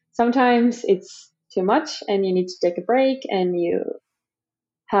things. Sometimes it's too much and you need to take a break and you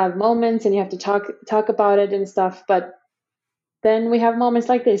have moments and you have to talk about it and stuff. But then we have moments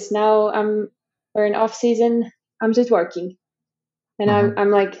like this. Now we're in off season. I'm just working. And I'm, Mm-hmm. I'm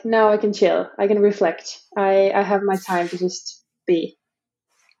like, now I can chill. I can reflect. I have my time to just be.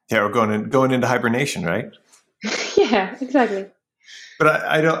 Yeah, we're going into hibernation, right? Yeah, exactly. But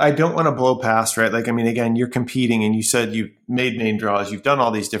I don't want to blow past, right? Like, I mean, again, you're competing, and you said you made main draws, you've done all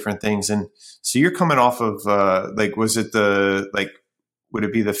these different things, and so you're coming off of like, was it the like, would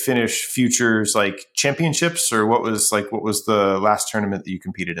it be the Finnish Futures like championships, or what was the last tournament that you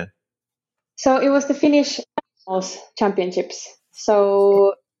competed in? So it was the Finnish Nationals Championships.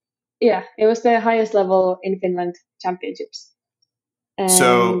 So yeah, it was the highest level in Finland championships. And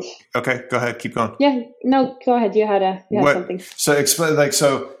So okay, go ahead, keep going. yeah, no, go ahead. You had What? something. So explain, like,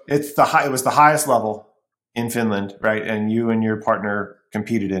 so it's the high. It was the highest level in Finland, right? And you and your partner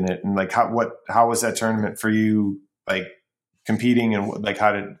competed in it, and like, how was that tournament for you? Like competing, and like,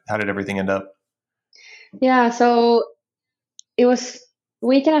 how did everything end up? Yeah, so it was a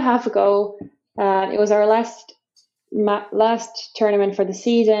week and a half ago. It was our last tournament for the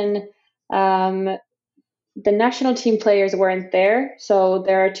season. The national team players weren't there, so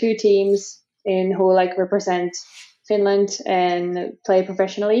there are two teams in who like represent Finland and play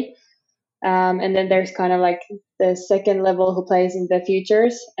professionally. And then there's kind of like the second level who plays in the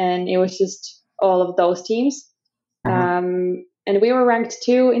futures, and it was just all of those teams. Mm-hmm. And we were ranked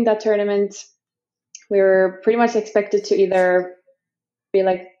two in that tournament. We were pretty much expected to either be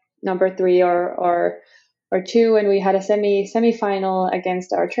like number three or two, and we had a semi-final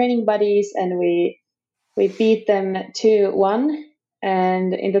against our training buddies, and we beat them 2-1.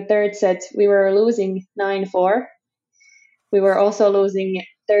 And in the third set, we were losing 9-4. We were also losing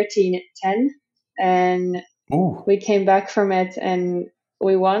 13-10, and Ooh. we came back from it and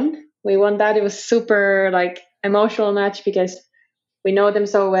we won. We won that. It was super like emotional match because we know them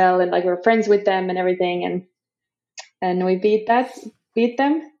so well and like we're friends with them and everything, and we beat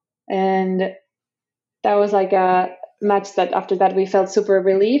them, and that was like a match that after that we felt super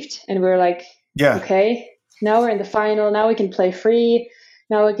relieved, and we were like, Yeah. okay, now we're in the final. Now we can play free.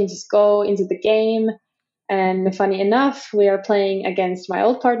 Now we can just go into the game. And funny enough, we are playing against my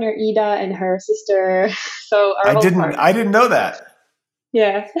old partner Ida and her sister. So our old partner. I didn't know that.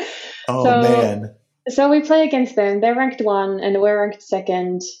 Yeah. Oh man. So we play against them. They're ranked one and we're ranked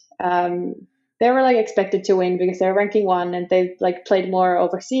second. They were like expected to win because they're ranking one and they've like played more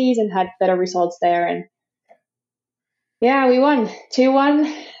overseas and had better results there. And yeah, we won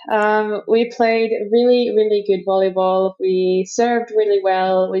 2-1. We played really, really good volleyball. We served really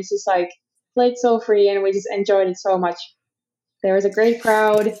well. We just like played so free and we just enjoyed it so much. There was a great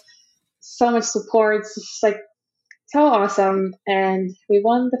crowd, so much support. It's just like so awesome. And we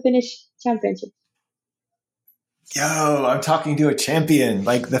won the Finnish championship. Yo, I'm talking to a champion,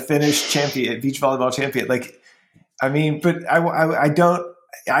 like the Finnish champion, beach volleyball champion. Like, I mean, but I don't.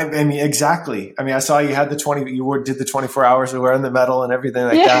 I mean, exactly. I mean, I saw you had the 20. Did the 24 hours of wearing the medal and everything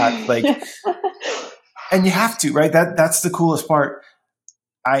like that. Like, and you have to, right? That's the coolest part.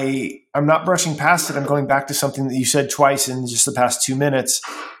 I'm not brushing past it. I'm going back to something that you said twice in just the past 2 minutes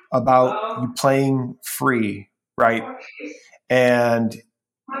about you playing free, right? And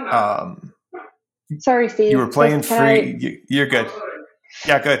sorry, Steve. You were playing free. You're good.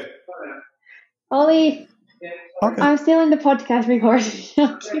 Yeah, good. Ollie, okay. I'm still in the podcast recording.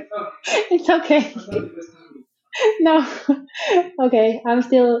 It's okay. No. Okay, I'm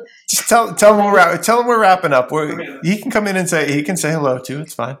still. Just tell him we're wrapping up. He can come in and say hello too.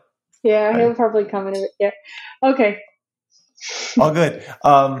 It's fine. Yeah, he'll probably come in. Yeah. Okay. All good.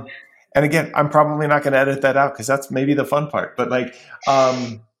 And again, I'm probably not going to edit that out because that's maybe the fun part. But like,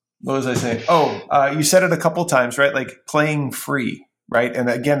 what was I saying? Oh, you said it a couple times, right? Like playing free, right? And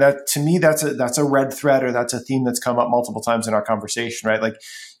again, that to me, that's a red thread, or that's a theme that's come up multiple times in our conversation, right? Like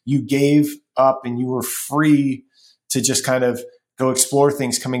you gave up and you were free to just kind of go explore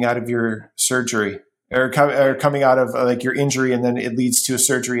things coming out of your surgery or coming out of like your injury, and then it leads to a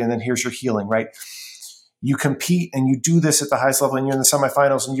surgery, and then here's your healing, right? You compete and you do this at the highest level, and you're in the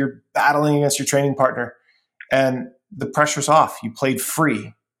semifinals and you're battling against your training partner, and the pressure's off. You played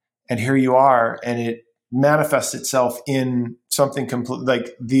free, and here you are, and it manifests itself in something complete,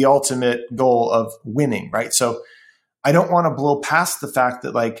 like the ultimate goal of winning, right? So I don't want to blow past the fact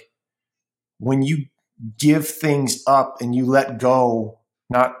that like when you give things up and you let go,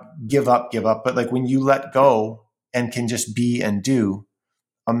 not give up, but like when you let go and can just be and do,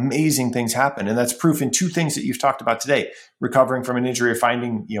 amazing things happen. And that's proof in two things that you've talked about today: recovering from an injury, or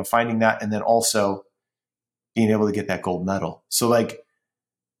finding that, and then also being able to get that gold medal. So like,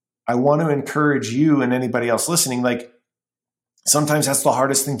 I want to encourage you and anybody else listening, like sometimes that's the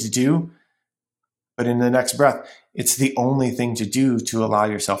hardest thing to do, but in the next breath, it's the only thing to do to allow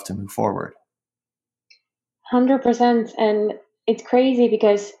yourself to move forward. 100%. And it's crazy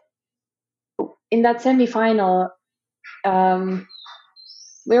because in that semifinal, I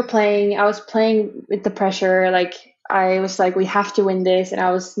was playing with the pressure. Like I was like, we have to win this, and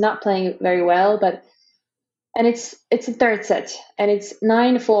I was not playing very well, and it's a third set, and it's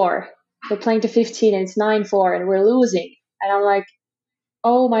 9-4. We're playing to 15, and it's 9-4, and we're losing, and I'm like,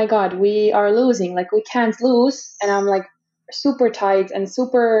 oh my god, we are losing, like we can't lose, and I'm like super tight and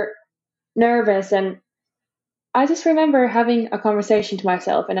super nervous, and I just remember having a conversation to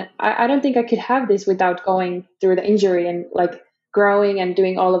myself, and I don't think I could have this without going through the injury and like growing and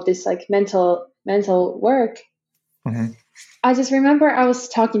doing all of this like mental work. Mm-hmm. I just remember I was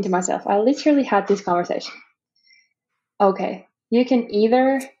talking to myself. I literally had this conversation. Okay, you can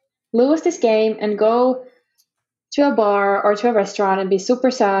either lose this game and go to a bar or to a restaurant and be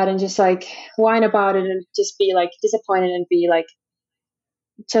super sad and just like whine about it and just be like disappointed and be like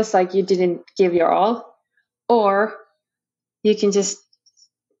just like you didn't give your all, or you can just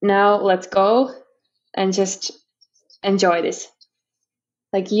now let's go and just enjoy this.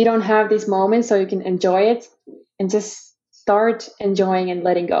 Like you don't have this moment, so you can enjoy it and just start enjoying and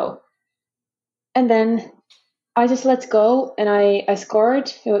letting go. And then I just let go, and I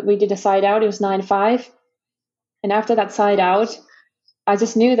scored. We did a side out. It was 9-5, and after that side out, I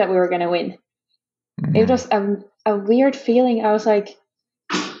just knew that we were going to win. It was a weird feeling. I was like,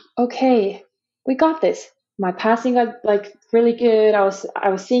 okay, we got this. My passing got like really good. I was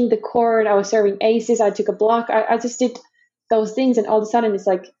seeing the court. I was serving aces. I took a block. I just did those things, and all of a sudden it's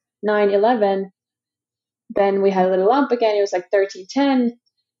like 9-11. Then we had a little lump again. It was like 13-10.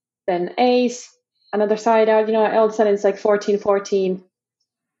 Then ace, another side out. All of a sudden it's like 14-14.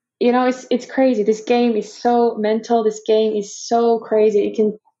 It's crazy. This game is so mental. This game is so crazy.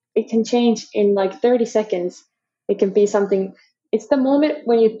 It can change in like 30 seconds. It can be something. It's the moment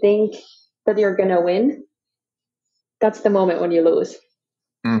when you think that you're gonna win. That's the moment when you lose.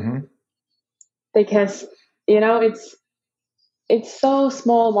 Mm-hmm. Because it's so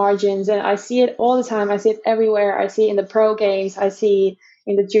small margins, and I see it all the time. I see it everywhere. I see it in the pro games. I see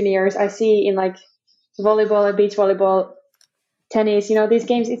in the juniors. I see in like volleyball and beach volleyball, tennis. These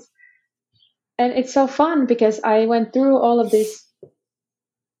games. And it's so fun because I went through all of this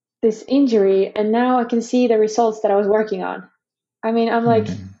injury, and now I can see the results that I was working on. I mean, I'm like,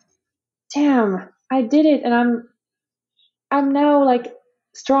 damn, I did it, and I'm now like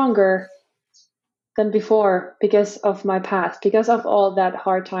stronger than before because of my past, because of all that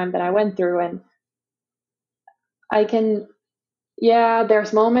hard time that I went through. And I can, yeah,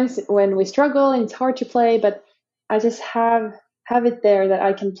 there's moments when we struggle and it's hard to play, but I just have it there that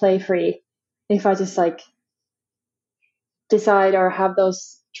I can play free if I just like decide or have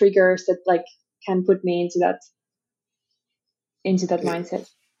those triggers that like can put me into that mindset.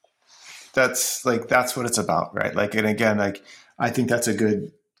 That's what it's about, right? Like, and again, like I think that's a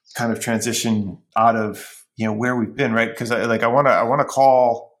good kind of transition out of where we've been, right? Because I want to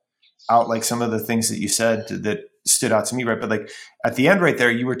call out like some of the things that you said that stood out to me, right? But like at the end right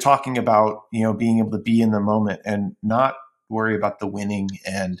there, you were talking about being able to be in the moment and not worry about the winning.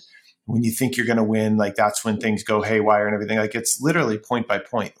 And when you think you're going to win, like that's when things go haywire and everything. Like it's literally point by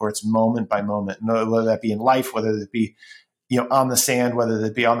point, or it's moment by moment, whether that be in life, whether it be on the sand, whether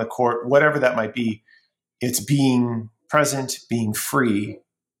that be on the court, whatever that might be. It's being present, being free,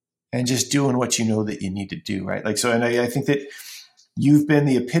 and just doing what you know that you need to do, right? Like so, and I think that you've been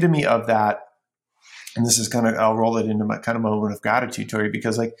the epitome of that. And this is kind of, I'll roll it into my kind of moment of gratitude, Tori,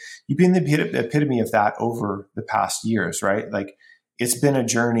 because like you've been the epitome of that over the past years, right? Like it's been a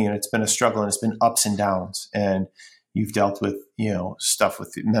journey and it's been a struggle and it's been ups and downs. And you've dealt with, stuff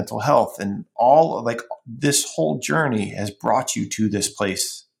with mental health, and all like this whole journey has brought you to this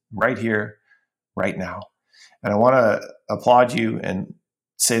place right here, right now. And I want to applaud you and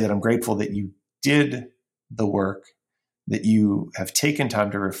say that I'm grateful that you did the work, that you have taken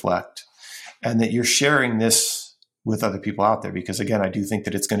time to reflect, and that you're sharing this with other people out there. Because again, I do think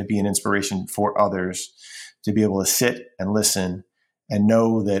that it's going to be an inspiration for others to be able to sit and listen and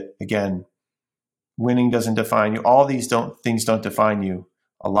know that, again, winning doesn't define you. All these things don't define you.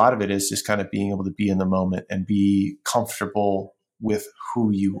 A lot of it is just kind of being able to be in the moment and be comfortable with who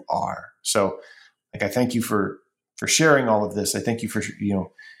you are. So like, I thank you for sharing all of this. I thank you for,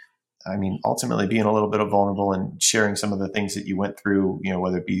 ultimately being a little bit of vulnerable and sharing some of the things that you went through,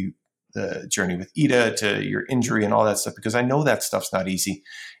 whether it be the journey with Ida to your injury and all that stuff, because I know that stuff's not easy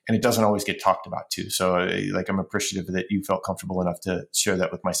and it doesn't always get talked about too. So I'm appreciative that you felt comfortable enough to share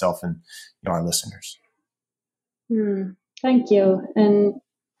that with myself and our listeners. Thank you. And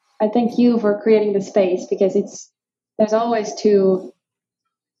I thank you for creating the space, because there's always two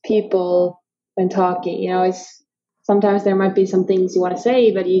people when talking, sometimes there might be some things you want to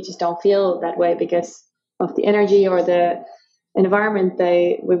say, but you just don't feel that way because of the energy or the environment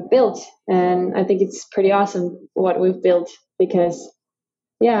we've built. And I think it's pretty awesome what we've built, because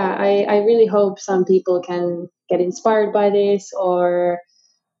yeah, I really hope some people can get inspired by this or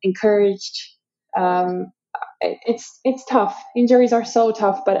encouraged. Um, it's tough. Injuries are so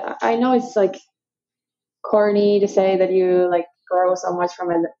tough, but I know it's like corny to say that you like grow so much from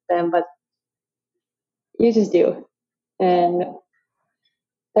them, but you just do. And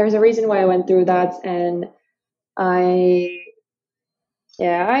there's a reason why I went through that, and I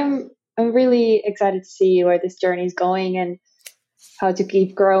yeah, I'm really excited to see where this journey is going and how to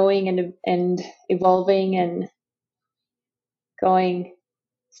keep growing and evolving and going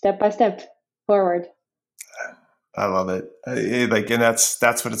step by step forward. I love it. And that's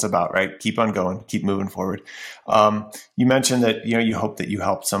what it's about, right? Keep on going, keep moving forward. You mentioned that you hope that you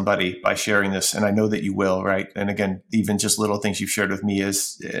helped somebody by sharing this, and I know that you will, right? And again, even just little things you've shared with me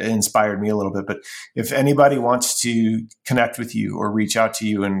has inspired me a little bit. But if anybody wants to connect with you or reach out to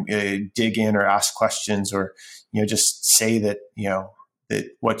you and dig in or ask questions, or just say that that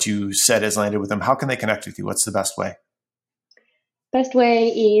what you said has landed with them, how can they connect with you? What's the best way? Best way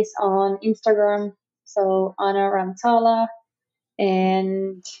is on Instagram, so Anna Rantala,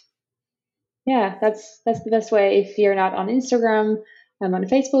 and yeah, that's the best way. If you're not on Instagram, I'm on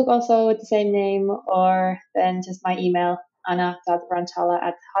Facebook also with the same name, or then just my email,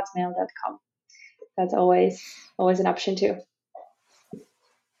 anna.rantala@hotmail.com. That's always an option too.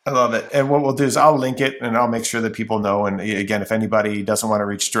 I love it. And what we'll do is I'll link it and I'll make sure that people know. And again, if anybody doesn't want to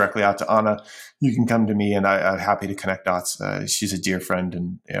reach directly out to Anna, you can come to me, and I'm happy to connect dots. She's a dear friend,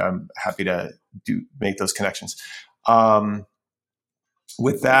 and I'm happy to make those connections.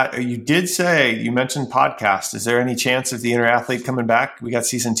 With that, you mentioned podcast. Is there any chance of the Inner Athlete coming back? We got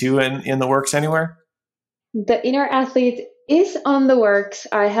season 2 in the works anywhere? The Inner Athlete is on the works.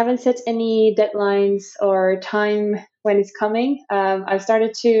 I haven't set any deadlines or time when it's coming. I've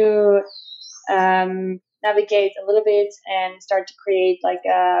started to navigate a little bit and start to create like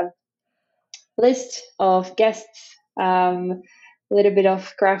a list of guests, a little bit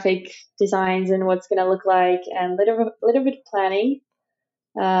of graphic designs and what's going to look like, and little bit of planning.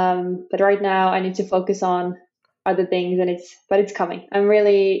 But right now I need to focus on other things, and it's coming.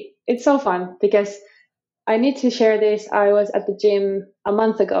 It's so fun because I need to share this. I was at the gym a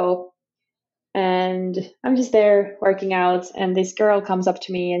month ago, and I'm just there working out, and this girl comes up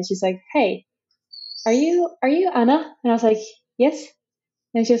to me and she's like, "Hey, are you Anna?" And I was like, "Yes."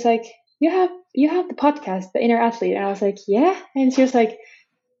 And she was like, "You have the podcast, The Inner Athlete." And I was like, "Yeah." And she was like,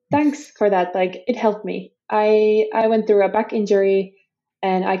 "Thanks for that. Like, it helped me. I went through a back injury,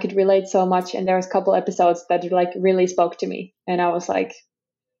 and I could relate so much. And there was a couple episodes that like really spoke to me." And I was like,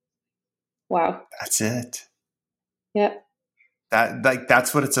 "Wow." That's it. Yeah.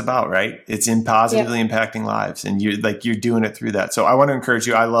 That's what it's about, right? It's in Yeah. positively impacting lives, and you're doing it through that. So I want to encourage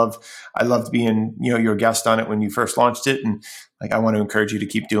you. I loved being your guest on it when you first launched it, and I want to encourage you to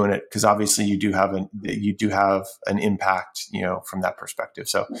keep doing it, because obviously you do have an impact from that perspective.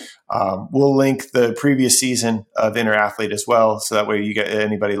 So we'll link the previous season of Inner Athlete as well, so that way you get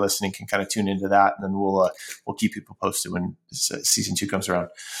anybody listening can kind of tune into that, and then we'll keep people posted when season 2 comes around.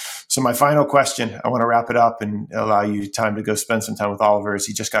 So my final question, I want to wrap it up and allow you time to go spend some time with Oliver, as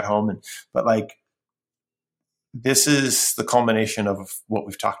he just got home. But this is the culmination of what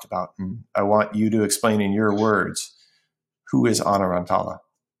we've talked about. And I want you to explain in your words, who is Anna Rantala?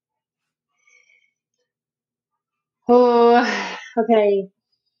 Oh, okay.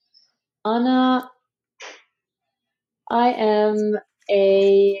 Anna, I am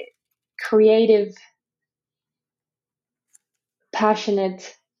a creative,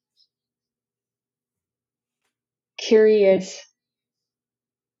 passionate, curious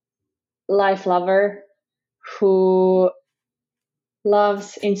life lover who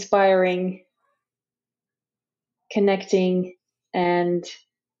loves inspiring, connecting, and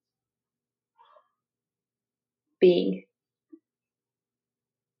being.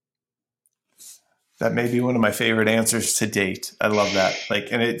 That may be one of my favorite answers to date. I love that.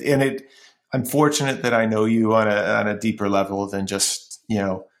 I'm fortunate that I know you on a deeper level than just,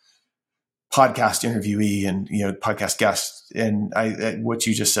 podcast interviewee and podcast guest. And what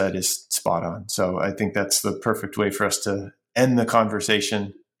you just said is spot on. So I think that's the perfect way for us to end the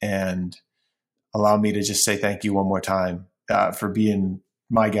conversation, and allow me to just say thank you one more time for being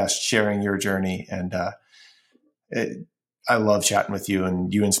my guest, sharing your journey. And I love chatting with you,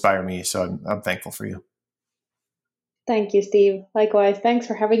 and you inspire me. So I'm thankful for you. Thank you, Steve. Likewise. Thanks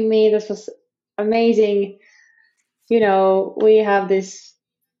for having me. This was amazing. We have this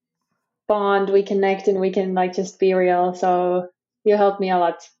bond, we connect, and we can just be real. So you helped me a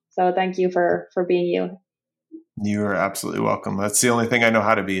lot. So thank you for being you. You are absolutely welcome. That's the only thing I know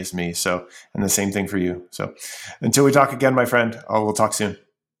how to be is me. So, and the same thing for you. So until we talk again, my friend, we'll talk soon.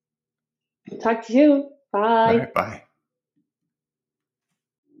 Talk to you. Bye. All right, bye.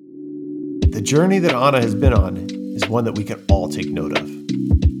 The journey that Anna has been on is one that we can all take note of.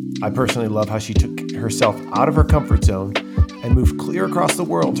 I personally love how she took herself out of her comfort zone and moved clear across the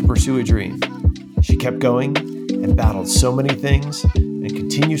world to pursue a dream. She kept going and battled so many things and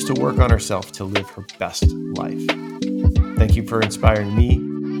continues to work on herself to live her best life. Thank you for inspiring me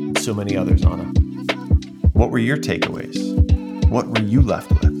and so many others, Anna. What were your takeaways? What were you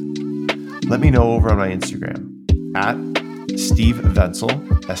left with? Let me know over on my Instagram at Steve Vencel,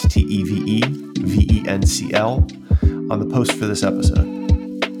 SteveVencl, on the post for this episode.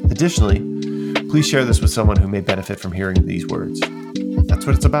 Additionally, please share this with someone who may benefit from hearing these words. That's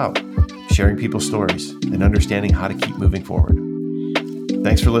what it's about, sharing people's stories and understanding how to keep moving forward.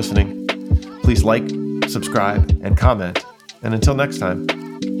 Thanks for listening. Please like, subscribe, and comment. And until next time,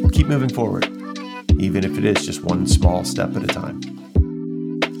 keep moving forward, even if it is just one small step at a time.